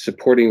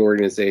supporting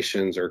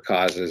organizations or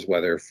causes,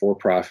 whether for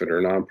profit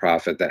or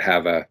nonprofit, that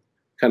have a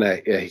kind of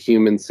a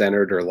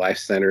human-centered or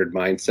life-centered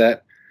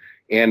mindset,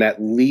 and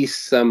at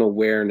least some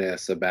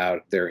awareness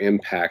about their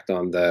impact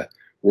on the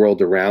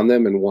world around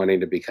them, and wanting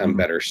to become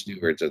better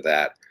stewards of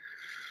that.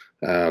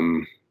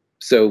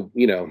 So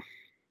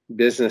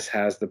business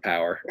has the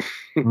power,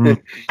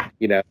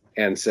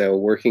 and so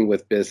working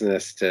with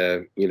business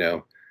to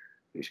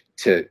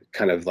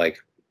kind of like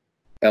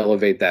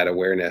elevate that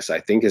awareness,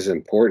 I think, is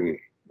important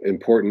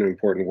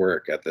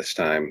work at this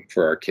time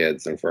for our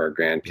kids and for our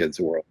grandkids'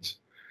 worlds.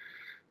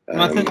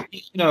 And I think,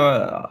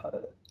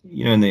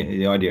 in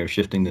the idea of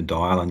shifting the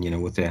dial,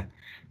 and, with our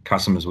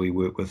customers we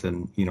work with,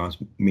 and, I was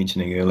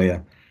mentioning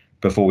earlier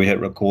before we hit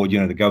record,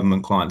 the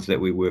government clients that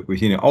we work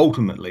with,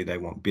 ultimately they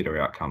want better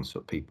outcomes for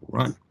people,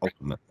 right?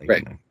 Ultimately,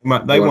 right.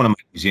 They want to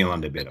make New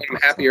Zealand a better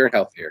place. Happier and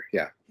healthier.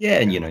 Yeah. Yeah.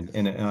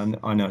 And,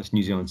 I know it's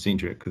New Zealand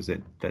centric because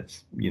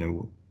that's,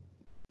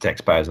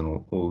 taxpayers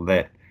and all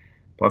that.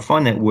 But I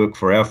find that work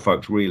for our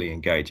folks really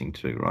engaging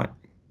too, right?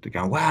 To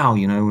go, wow,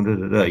 it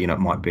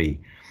might be,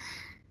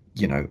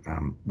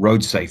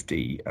 road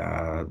safety,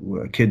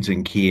 kids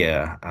in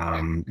care,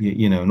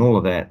 and all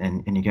of that,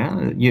 and you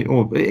go,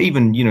 or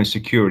even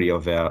security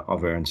of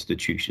our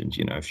institutions,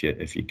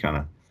 if you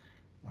kind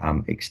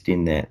of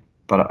extend that.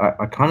 But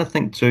I kind of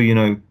think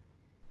too,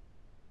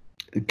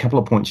 a couple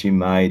of points you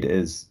made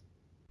is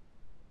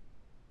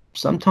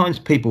sometimes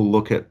people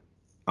look at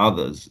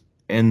others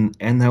and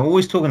they're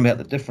always talking about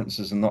the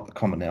differences and not the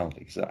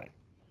commonalities,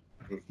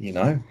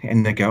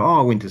 and they go,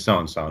 oh, I went to so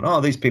and so, and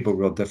oh, these people are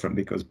real different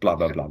because blah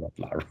blah blah blah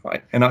blah,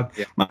 right? And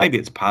maybe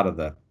it's part of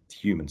the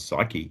human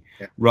psyche,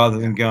 rather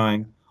than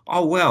going,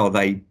 oh well,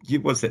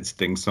 what's that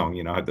Sting song?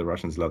 I hope the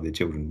Russians love their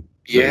children.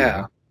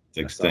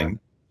 Big Sting.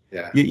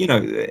 Yeah.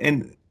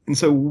 And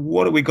so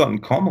what have we got in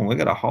common? We've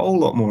got a whole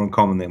lot more in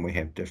common than we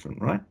have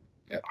different, right?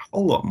 Yeah. A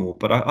whole lot more.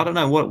 But I don't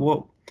know,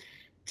 what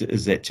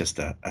is that, just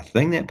a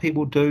thing that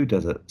people do?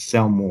 Does it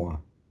sell more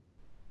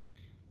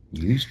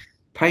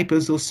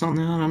newspapers or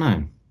something? I don't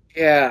know.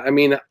 Yeah, I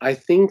mean, I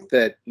think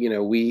that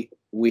we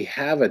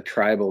have a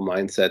tribal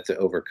mindset to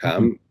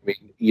overcome. I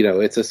mean,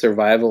 it's a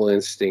survival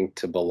instinct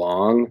to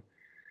belong.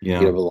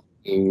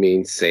 Belonging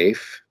means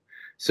safe.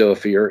 So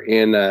if you're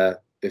in a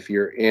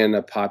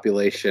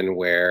population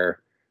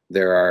where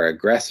there are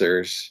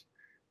aggressors,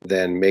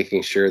 then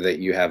making sure that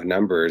you have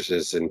numbers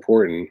is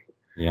important.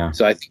 Yeah.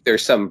 So I think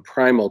there's some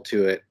primal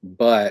to it,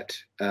 but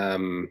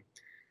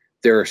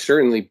there are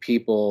certainly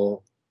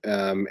people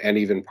and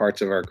even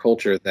parts of our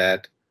culture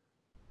that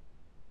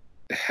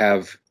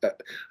have.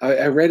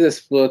 I read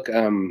this book,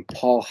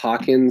 Paul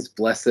Hawkins'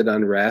 Blessed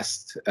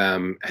Unrest.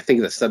 I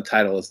think the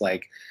subtitle is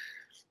like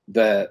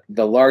the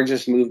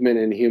largest movement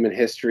in human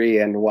history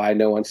and why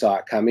no one saw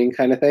it coming,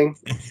 kind of thing.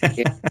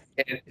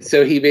 and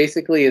so he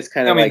basically is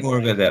kind Tell of me like, more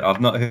about that.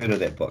 I've not heard of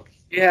that book.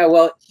 Yeah,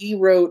 well, he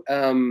wrote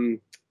The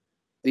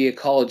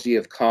Ecology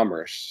of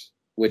Commerce,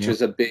 which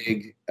was a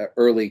big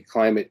early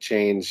climate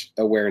change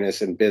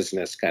awareness in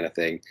business kind of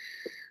thing,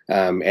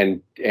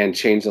 and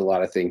changed a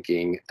lot of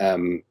thinking.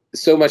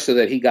 So much so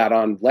that he got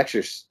on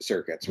lecture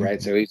circuits, right?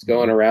 So he's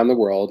going around the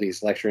world,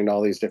 he's lecturing to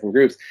all these different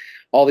groups.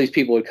 All these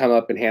people would come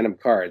up and hand him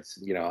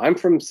cards. I'm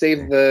from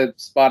Save the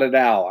Spotted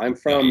Owl. I'm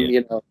from,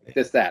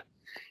 this, that.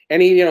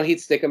 And he'd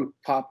stick them,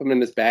 pop them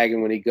in his bag,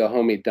 and when he'd go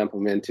home, he'd dump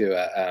them into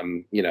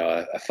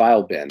a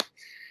file bin.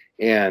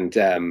 And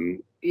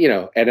and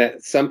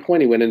at some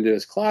point he went into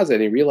his closet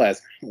and he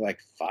realized like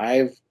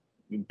 5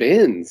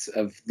 bins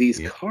of these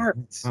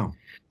cards. Oh.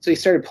 So he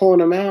started pulling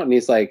them out, and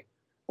he's like,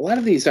 a lot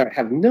of these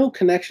have no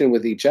connection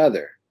with each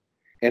other.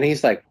 And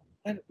he's like,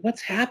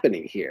 what's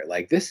happening here?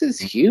 Like, this is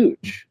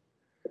huge.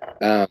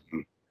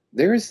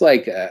 There is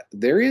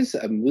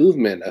a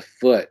movement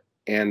afoot.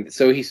 And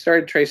so he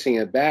started tracing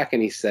it back,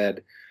 and he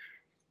said,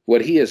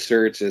 what he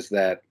asserts is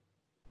that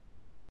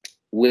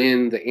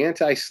when the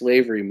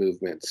anti-slavery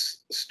movements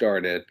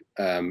started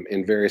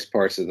in various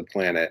parts of the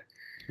planet,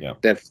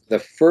 that the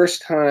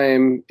first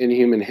time in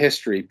human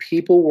history,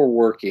 people were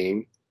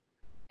working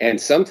and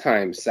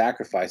sometimes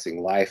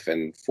sacrificing life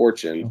and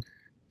fortune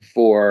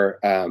for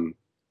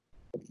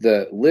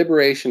the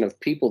liberation of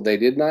people they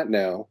did not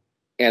know,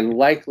 and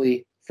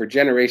likely for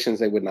generations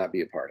they would not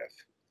be a part of.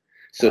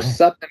 So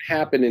something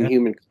happened in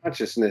human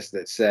consciousness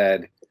that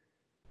said,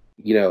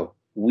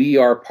 we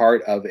are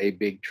part of a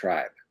big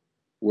tribe.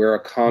 We're a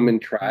common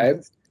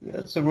tribe.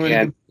 That's a really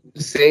and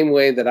the same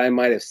way that I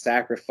might have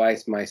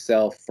sacrificed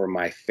myself for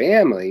my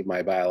family,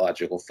 my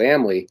biological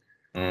family,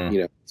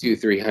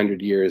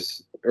 200-300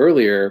 years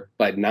earlier,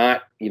 but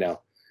not,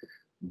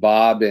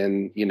 Bob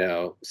in,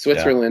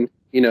 Switzerland,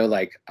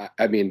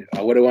 I mean,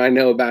 what do I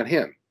know about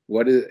him?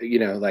 What is,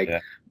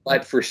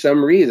 but for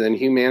some reason,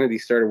 humanity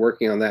started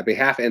working on that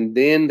behalf. And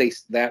then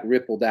that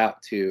rippled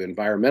out to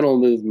environmental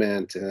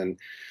movement and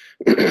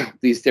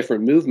these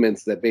different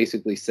movements that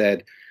basically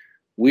said,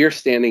 we're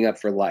standing up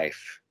for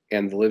life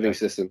and the living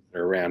systems that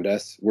are around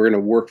us. We're going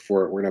to work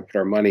for it. We're going to put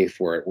our money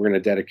for it. We're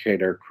going to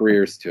dedicate our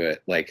careers to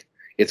it. Like,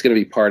 it's going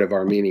to be part of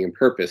our meaning and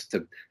purpose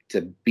to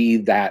be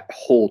that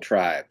whole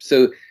tribe.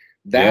 So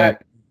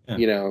that,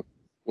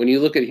 when you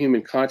look at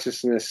human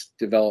consciousness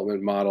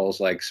development models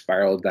like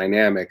spiral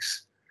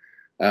dynamics,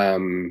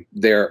 you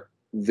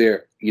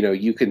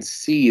can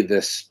see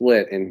this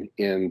split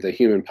in the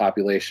human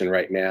population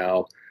right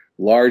now,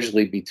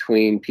 largely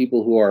between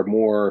people who are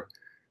more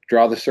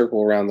draw the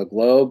circle around the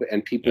globe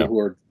and people who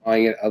are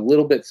drawing it a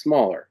little bit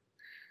smaller.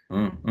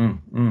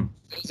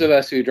 Those of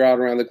us who draw it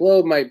around the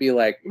globe might be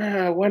like,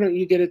 why don't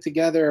you get it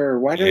together?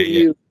 Why don't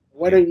you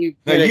No, you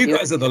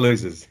guys are the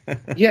losers.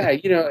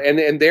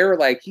 and they're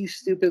like, you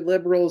stupid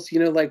liberals,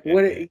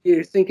 what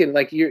you're thinking,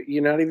 like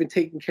you're not even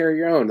taking care of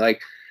your own.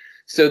 Like,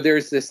 so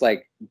there's this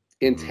like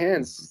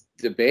intense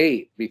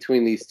debate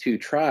between these two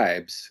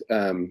tribes,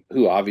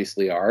 who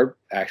obviously are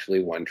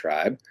actually one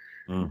tribe,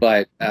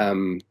 but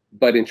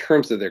in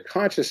terms of their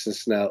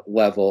consciousness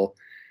level,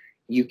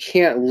 you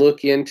can't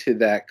look into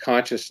that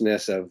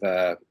consciousness of,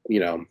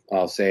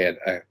 I'll say it,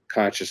 a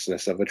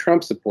consciousness of a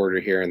Trump supporter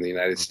here in the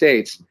United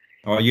States.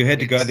 Oh, you had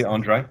to go there,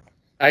 Andrei.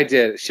 I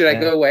did. Should I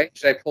go away?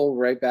 Should I pull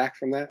right back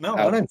from that? No,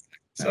 I don't.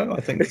 So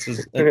I think this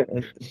is.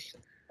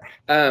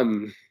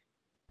 Some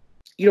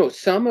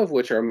of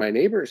which are my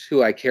neighbors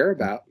who I care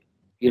about.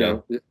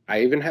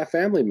 I even have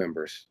family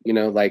members.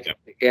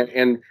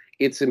 And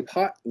it's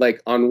like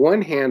on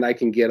one hand, I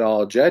can get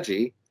all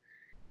judgy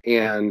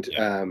and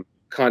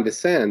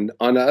condescend.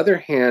 On the other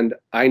hand,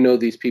 I know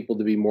these people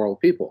to be moral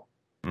people.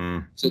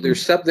 So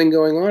there's something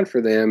going on for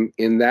them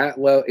in that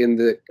in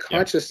the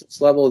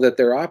consciousness level that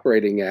they're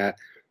operating at,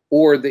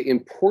 or the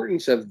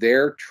importance of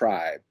their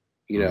tribe,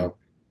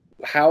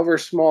 however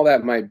small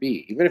that might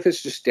be, even if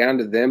it's just down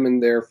to them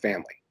and their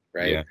family,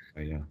 right?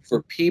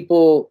 For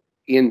people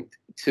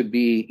to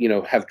be,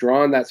 have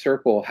drawn that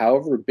circle,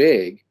 however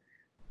big,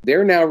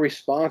 they're now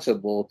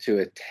responsible to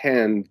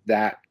attend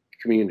that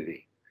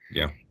community.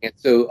 And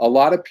so a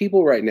lot of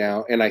people right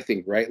now, and I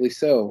think rightly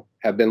so,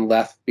 have been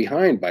left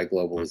behind by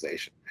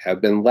globalization, have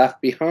been left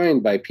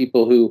behind by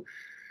people who,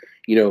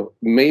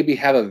 maybe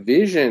have a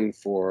vision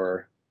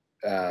for,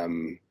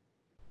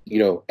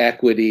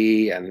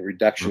 equity and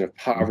reduction of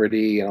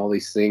poverty and all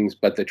these things.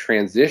 But the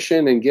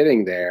transition and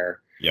getting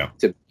there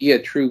to be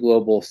a true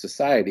global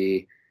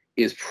society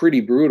is pretty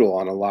brutal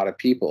on a lot of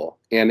people.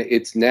 And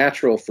it's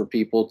natural for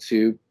people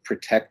to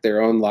protect their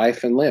own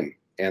life and limb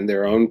and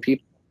their own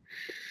people.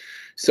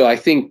 So I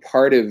think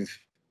part of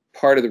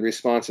the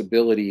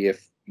responsibility,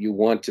 if you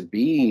want to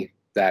be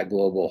that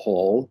global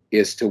whole,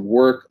 is to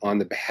work on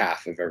the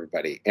behalf of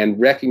everybody and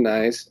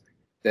recognize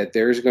that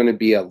there's going to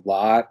be a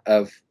lot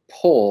of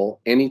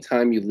pull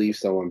anytime you leave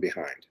someone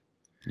behind.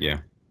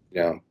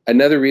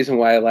 Another reason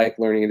why I like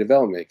learning and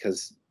development,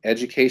 because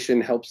education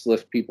helps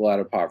lift people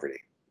out of poverty.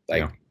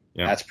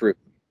 That's proven.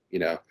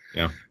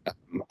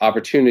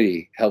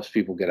 Opportunity helps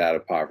people get out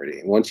of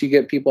poverty. And once you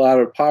get people out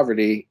of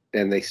poverty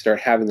and they start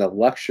having the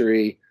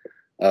luxury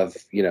of,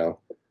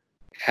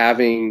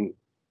 having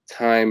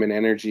time and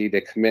energy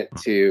to commit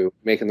to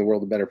making the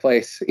world a better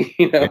place,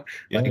 for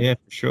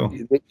sure.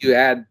 You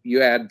add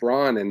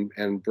brawn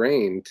and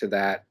brain to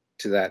that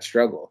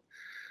struggle.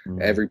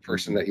 Every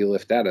person that you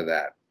lift out of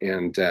that.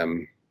 And,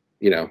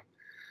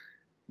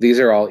 these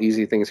are all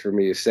easy things for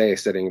me to say,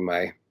 sitting in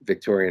my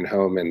Victorian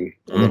home in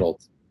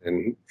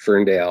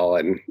Ferndale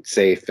and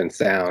safe and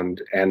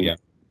sound and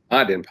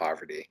not in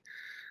poverty.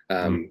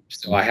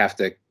 So I have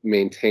to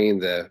maintain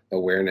the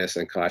awareness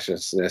and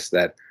consciousness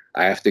that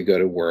I have to go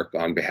to work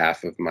on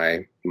behalf of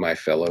my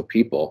fellow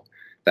people.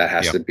 That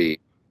has to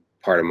be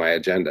part of my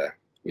agenda,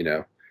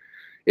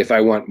 if I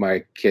want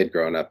my kid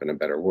growing up in a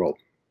better world.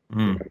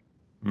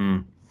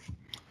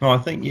 No, I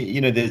think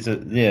there's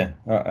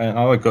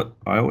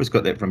I always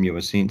got that from you,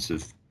 a sense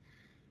of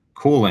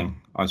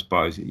calling, I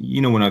suppose.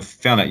 When I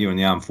found out you were in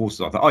the armed forces,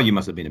 I thought, oh, you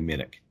must have been a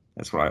medic.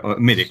 That's right. I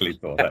medically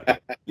thought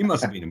that. You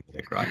must have been a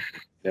medic, right?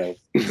 No.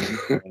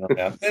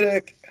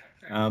 Medic.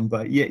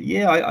 But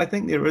I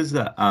think there is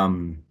a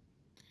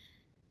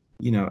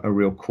a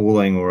real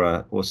calling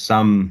or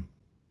some.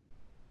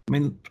 I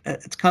mean,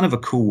 it's kind of a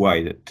cool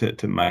way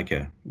to make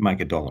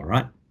a dollar,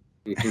 right?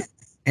 Mm-hmm.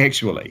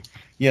 Actually,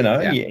 you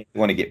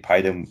want to get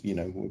paid, and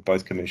we're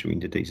both commercial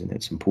entities, and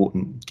it's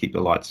important. Keep the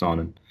lights on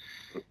and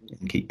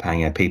keep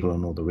paying our people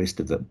and all the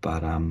rest of it.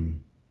 But I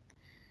mean,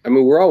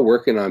 we're all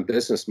working on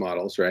business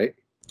models, right?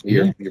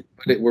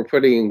 We're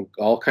putting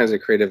all kinds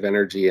of creative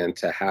energy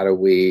into how do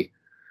we,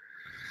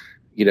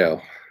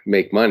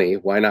 make money.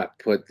 Why not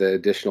put the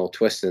additional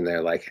twist in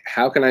there? Like,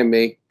 how can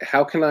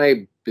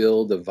I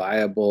build a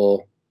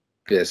viable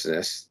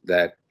business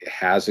that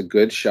has a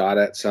good shot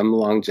at some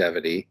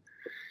longevity,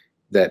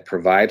 that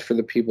provide for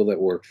the people that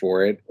work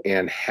for it,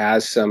 and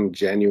has some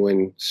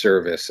genuine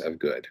service of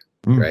good,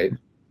 right?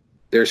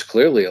 There's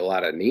clearly a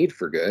lot of need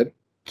for good.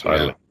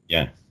 Totally.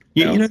 Yeah.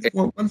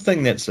 One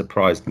thing that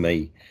surprised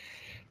me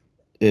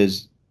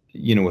is,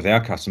 with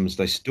our customers,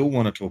 they still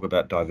want to talk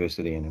about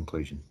diversity and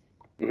inclusion.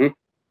 Mm-hmm.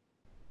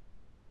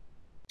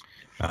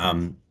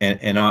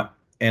 And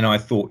I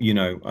thought,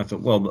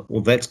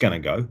 well, that's going to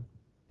go,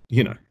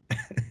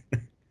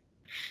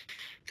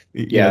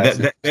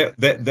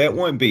 that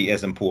won't be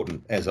as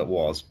important as it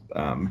was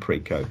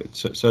pre-COVID.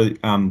 So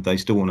they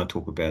still want to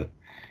talk about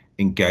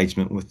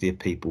engagement with their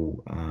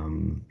people.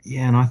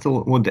 And I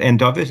thought, well, and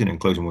diversity and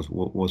inclusion was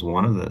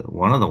one of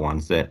the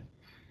ones that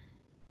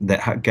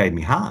gave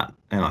me heart.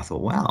 And I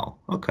thought, wow,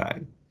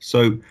 okay,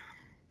 so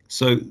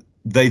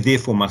they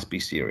therefore must be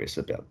serious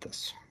about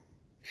this.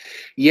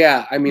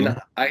 Yeah, I mean,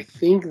 I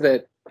think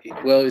that,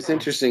 well, it's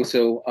interesting.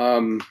 So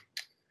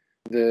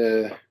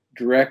the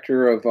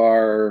director of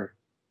our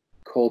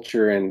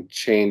culture and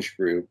change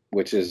group,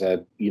 which is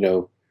a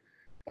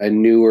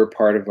newer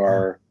part of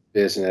our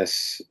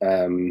business,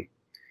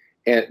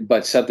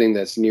 but something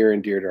that's near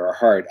and dear to our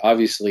heart.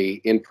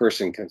 Obviously,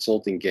 in-person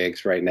consulting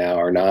gigs right now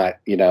are not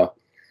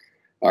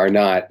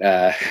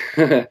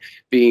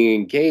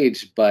being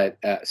engaged, but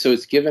so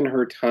it's given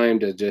her time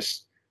to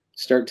just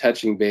start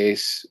touching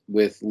base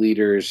with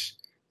leaders,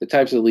 the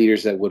types of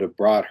leaders that would have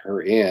brought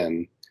her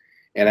in,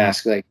 and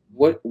ask, like,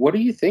 what are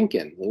you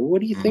thinking?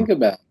 What do you think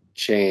about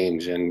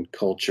change and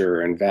culture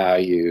and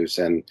values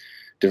and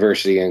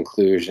diversity and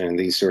inclusion and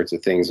these sorts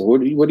of things? What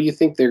do you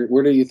think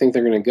where do you think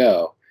they're going to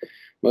go?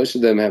 Most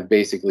of them have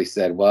basically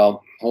said,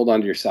 well, hold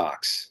on to your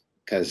socks,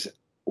 because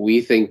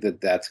we think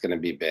that that's going to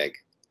be big.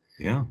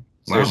 Yeah.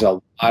 So there's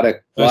a lot of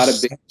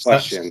big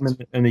questions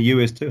in the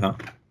US too, huh?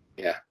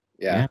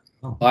 Yeah.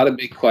 A lot of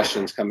big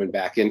questions coming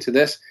back into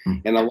this.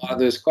 And a lot of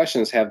those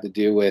questions have to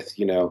do with,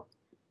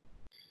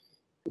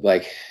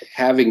 like,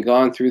 having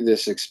gone through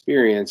this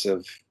experience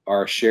of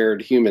our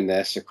shared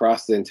humanness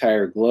across the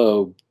entire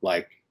globe.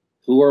 Like,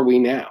 who are we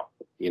now?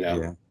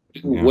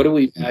 What do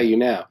we value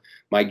now?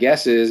 My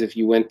guess is, if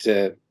you went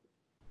to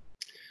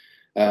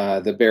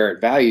the Barrett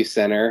Value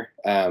Center,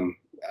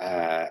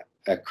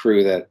 a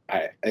crew that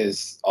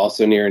is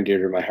also near and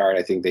dear to my heart,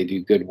 I think they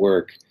do good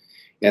work,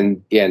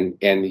 and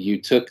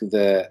you took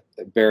the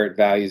Barrett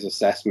Values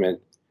Assessment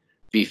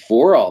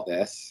before all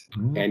this,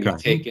 and you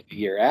take it a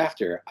year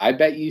after, I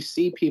bet you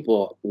see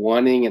people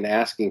wanting and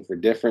asking for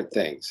different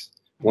things,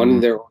 wanting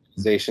their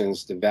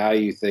organizations to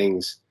value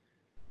things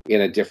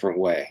in a different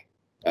way.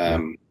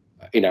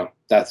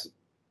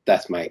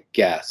 That's my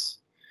guess.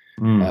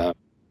 I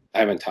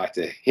haven't talked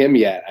to him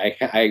yet.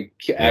 I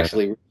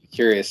actually really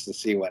curious to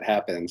see what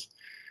happens.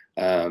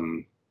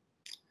 But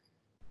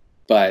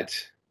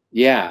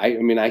yeah, I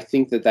mean, I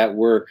think that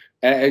work.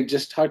 I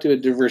just talked to a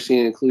diversity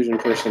and inclusion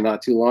person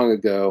not too long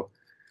ago,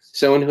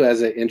 someone who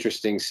has an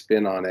interesting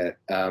spin on it.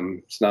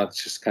 It's not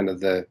just kind of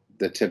the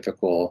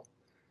typical.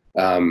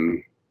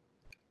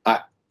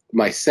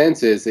 My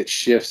sense is it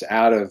shifts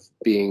out of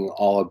being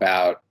all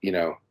about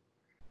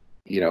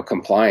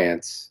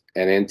compliance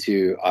and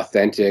into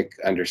authentic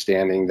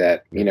understanding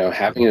that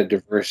having a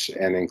diverse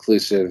and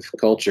inclusive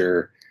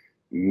culture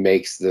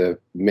makes the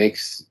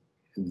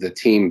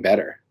team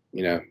better.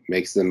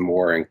 Makes them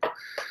more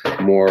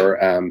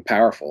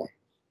powerful.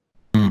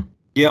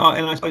 Yeah,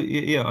 and I suppose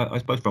I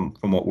suppose from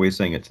what we're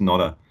seeing, it's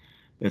not a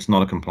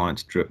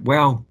compliance driven.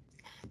 Well,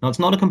 no, it's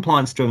not a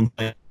compliance driven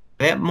thing.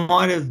 That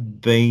might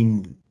have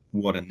been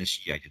what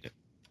initiated it.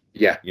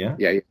 Yeah.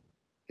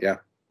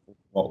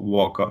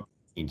 What got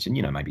attention,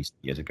 maybe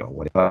years ago or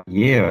whatever.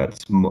 Yeah,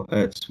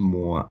 it's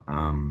more.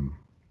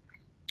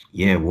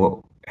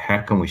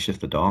 How can we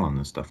shift the dial on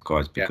this stuff,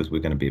 guys? Because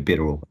we're going to be a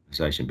better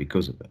organization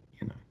because of it.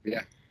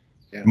 Yeah.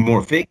 More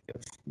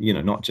effective.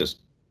 Not just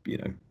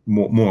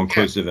more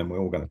inclusive, and we're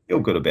all going to feel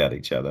good about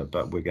each other,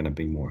 but we're going to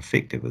be more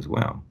effective as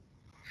well.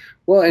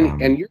 Well,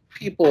 and your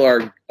people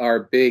are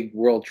big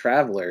world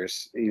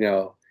travelers.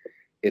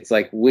 It's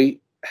like,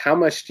 how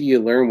much do you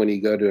learn when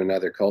you go to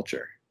another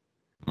culture?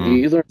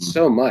 You learn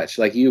so much.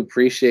 Like, you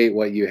appreciate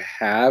what you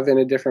have in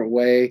a different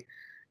way.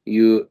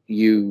 You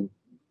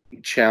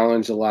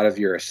challenge a lot of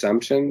your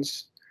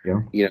assumptions.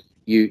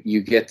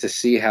 You get to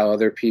see how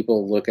other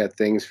people look at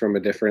things from a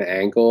different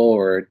angle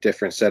or a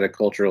different set of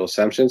cultural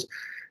assumptions.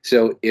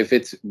 So if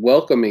it's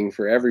welcoming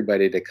for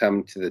everybody to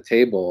come to the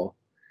table,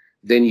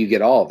 then you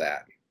get all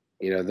that.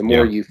 The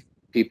more you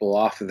people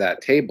off of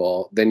that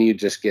table, then you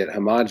just get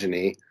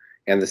homogeny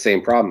and the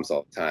same problems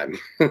all the time,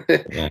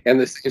 Yeah. and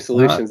the same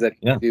solutions that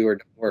Yeah. do or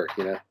don't work.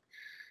 And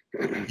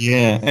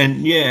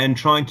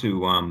trying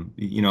to I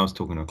was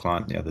talking to a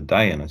client the other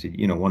day, and I said,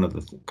 one of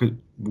the cause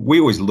we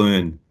always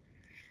learn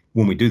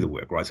when we do the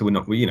work, right? So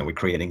we're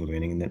creating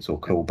learning, and that's all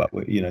cool, but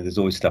there's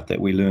always stuff that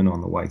we learn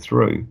on the way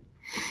through.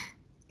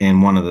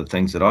 And one of the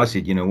things that I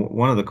said,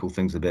 one of the cool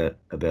things about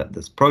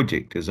this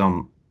project is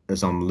I'm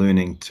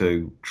learning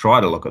to try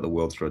to look at the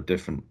world through a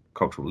different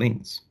cultural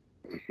lens.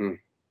 Mm-hmm.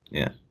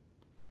 Yeah.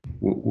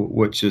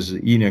 Which is,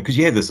 because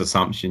you have this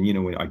assumption,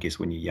 I guess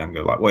when you're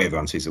younger, like, well,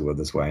 everyone sees the world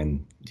this way,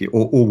 and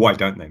or why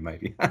don't they,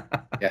 maybe?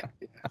 Yeah.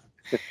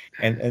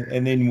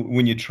 And then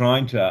when you're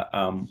trying to,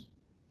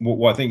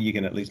 well, I think you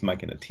can at least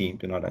make an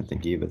attempt, and I don't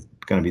think you're ever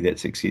going to be that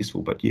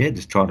successful, but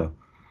just try to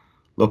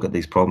look at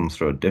these problems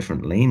through a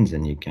different lens,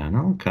 and you can,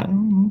 okay,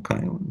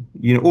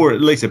 or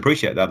at least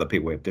appreciate that other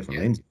people have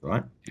different lenses,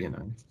 right?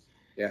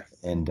 Yeah.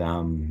 And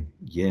no,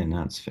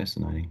 it's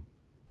fascinating.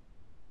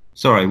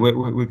 Sorry,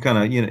 we're kind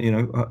of,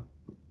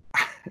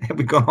 have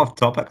we gone off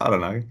topic? I don't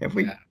know. Have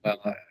we? Yeah.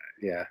 Well,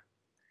 yeah.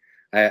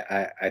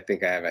 I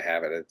think I have a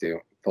habit of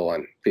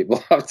pulling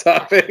people off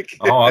topic.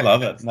 Oh, I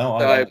love it. No,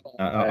 I So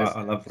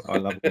love it. I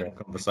love where our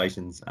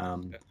conversations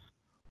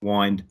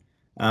wind.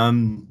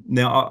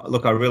 Now,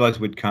 look, I realised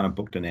we'd kind of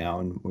booked an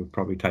hour, and we've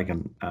probably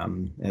taken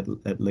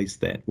at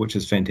least that, which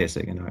is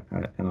fantastic, and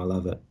I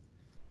love it.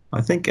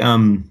 I think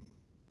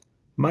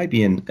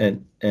maybe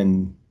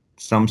in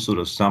some sort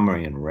of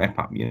summary and wrap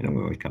up, we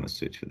always kind of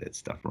search for that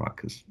stuff, right?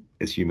 Because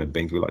as human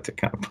beings, we like to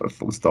kind of put a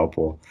full stop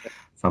or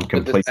some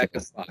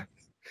completeness.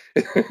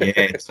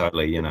 Yeah,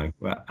 totally.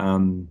 But,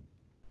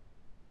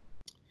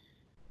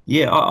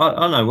 yeah,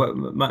 I don't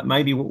know.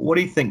 Maybe what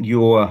do you think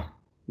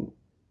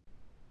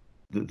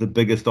the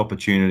biggest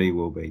opportunity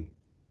will be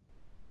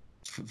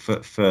for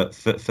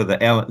the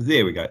L?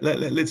 There we go.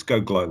 Let's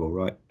go global,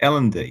 right?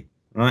 L&D,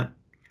 right?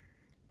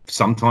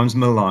 Sometimes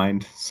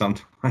maligned,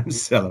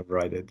 sometimes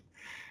celebrated,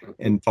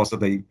 and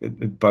possibly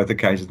both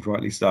occasions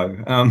rightly so.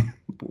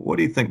 What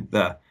do you think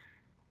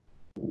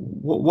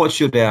what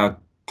should our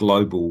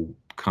global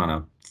kind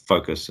of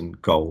focus and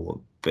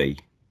goal be?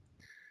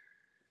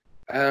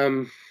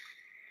 I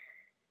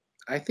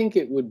think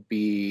it would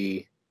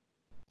be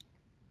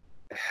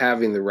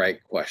having the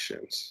right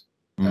questions.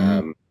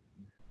 Mm-hmm.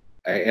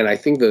 And I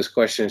think those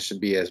questions should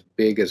be as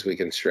big as we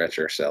can stretch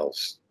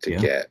ourselves to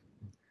get.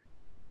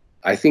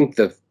 I think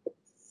the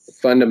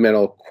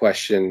fundamental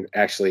question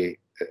actually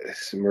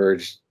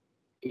emerged,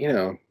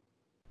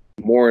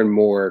 more and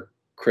more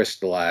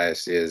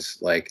crystallized is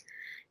like,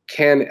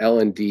 can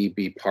L&D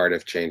be part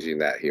of changing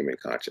that human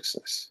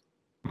consciousness?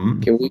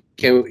 Mm-hmm.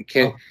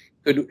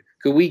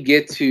 Could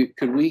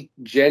we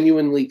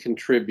genuinely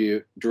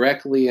contribute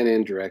directly and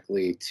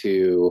indirectly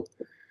to,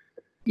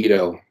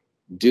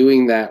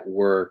 doing that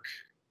work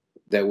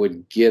that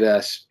would get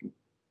us,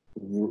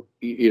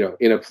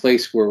 in a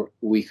place where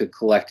we could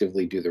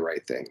collectively do the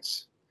right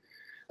things?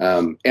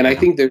 And I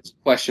think there's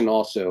a question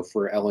also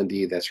for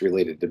L&D that's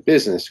related to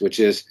business, which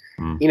is,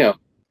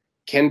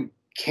 can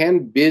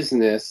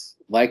business,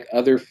 like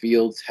other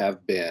fields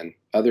have been,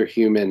 other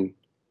human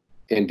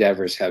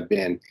endeavors have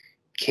been,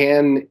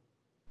 can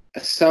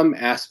some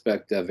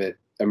aspect of it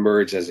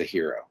emerge as a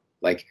hero?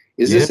 Like,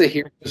 is this a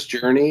hero's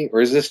journey,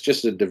 or is this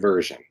just a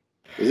diversion?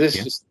 Is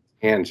this just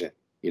a tangent?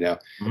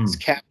 Is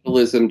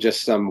capitalism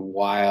just some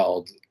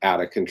wild,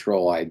 out of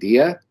control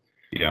idea?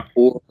 Yeah.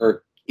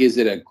 Or is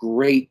it a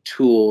great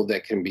tool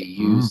that can be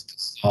used to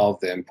solve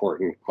the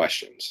important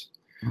questions?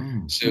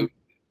 So,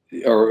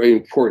 or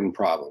important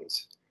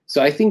problems.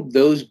 So I think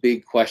those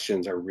big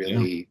questions are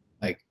really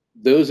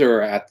those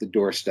are at the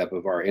doorstep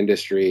of our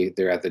industry.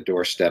 They're at the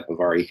doorstep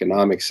of our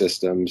economic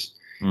systems.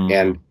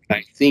 And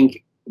I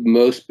think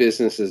most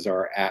businesses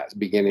are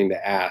beginning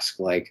to ask,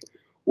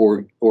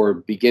 or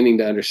beginning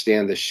to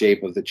understand the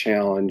shape of the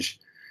challenge,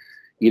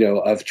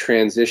 of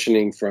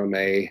transitioning from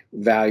a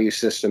value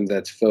system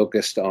that's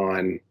focused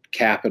on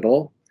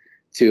capital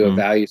to a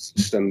value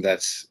system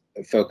that's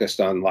focused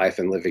on life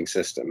and living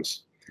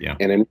systems. Yeah.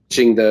 And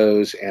enriching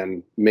those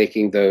and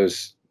making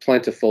those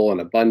plentiful and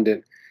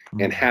abundant,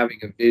 and having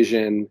a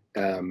vision,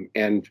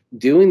 and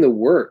doing the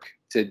work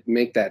to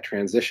make that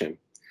transition.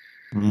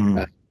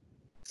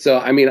 So,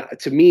 I mean,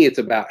 to me, it's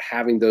about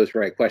having those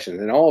right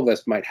questions. And all of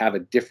us might have a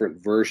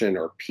different version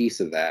or piece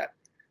of that.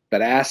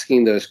 But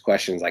asking those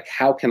questions, like,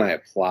 how can I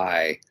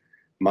apply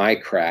my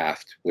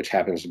craft, which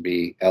happens to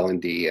be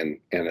L&D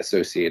and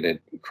associated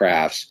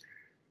crafts,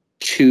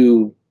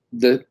 to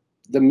the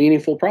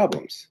meaningful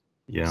problems?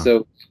 Yeah.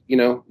 So,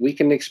 we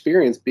can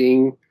experience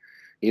being,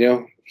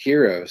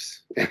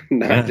 heroes,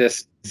 not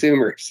just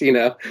consumers,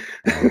 I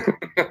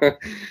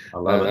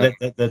love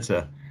it. That's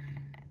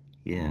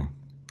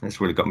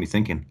really got me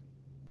thinking,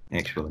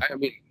 actually. I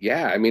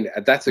mean,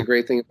 that's a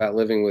great thing about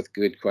living with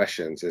good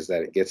questions, is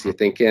that it gets you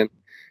thinking.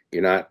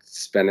 You're not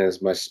spending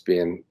as much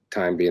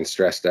time being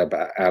stressed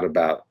out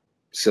about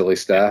silly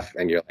stuff,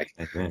 and you're like,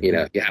 you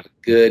have a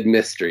good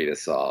mystery to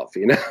solve.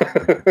 It's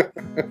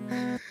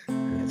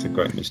it's a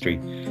great mystery.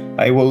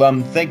 Hey,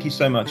 well, thank you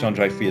so much,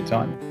 Andrei, for your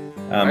time.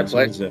 My It's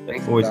pleasure.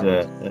 always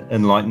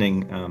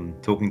enlightening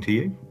talking to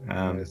you.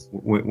 Yes.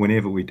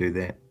 Whenever we do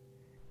that.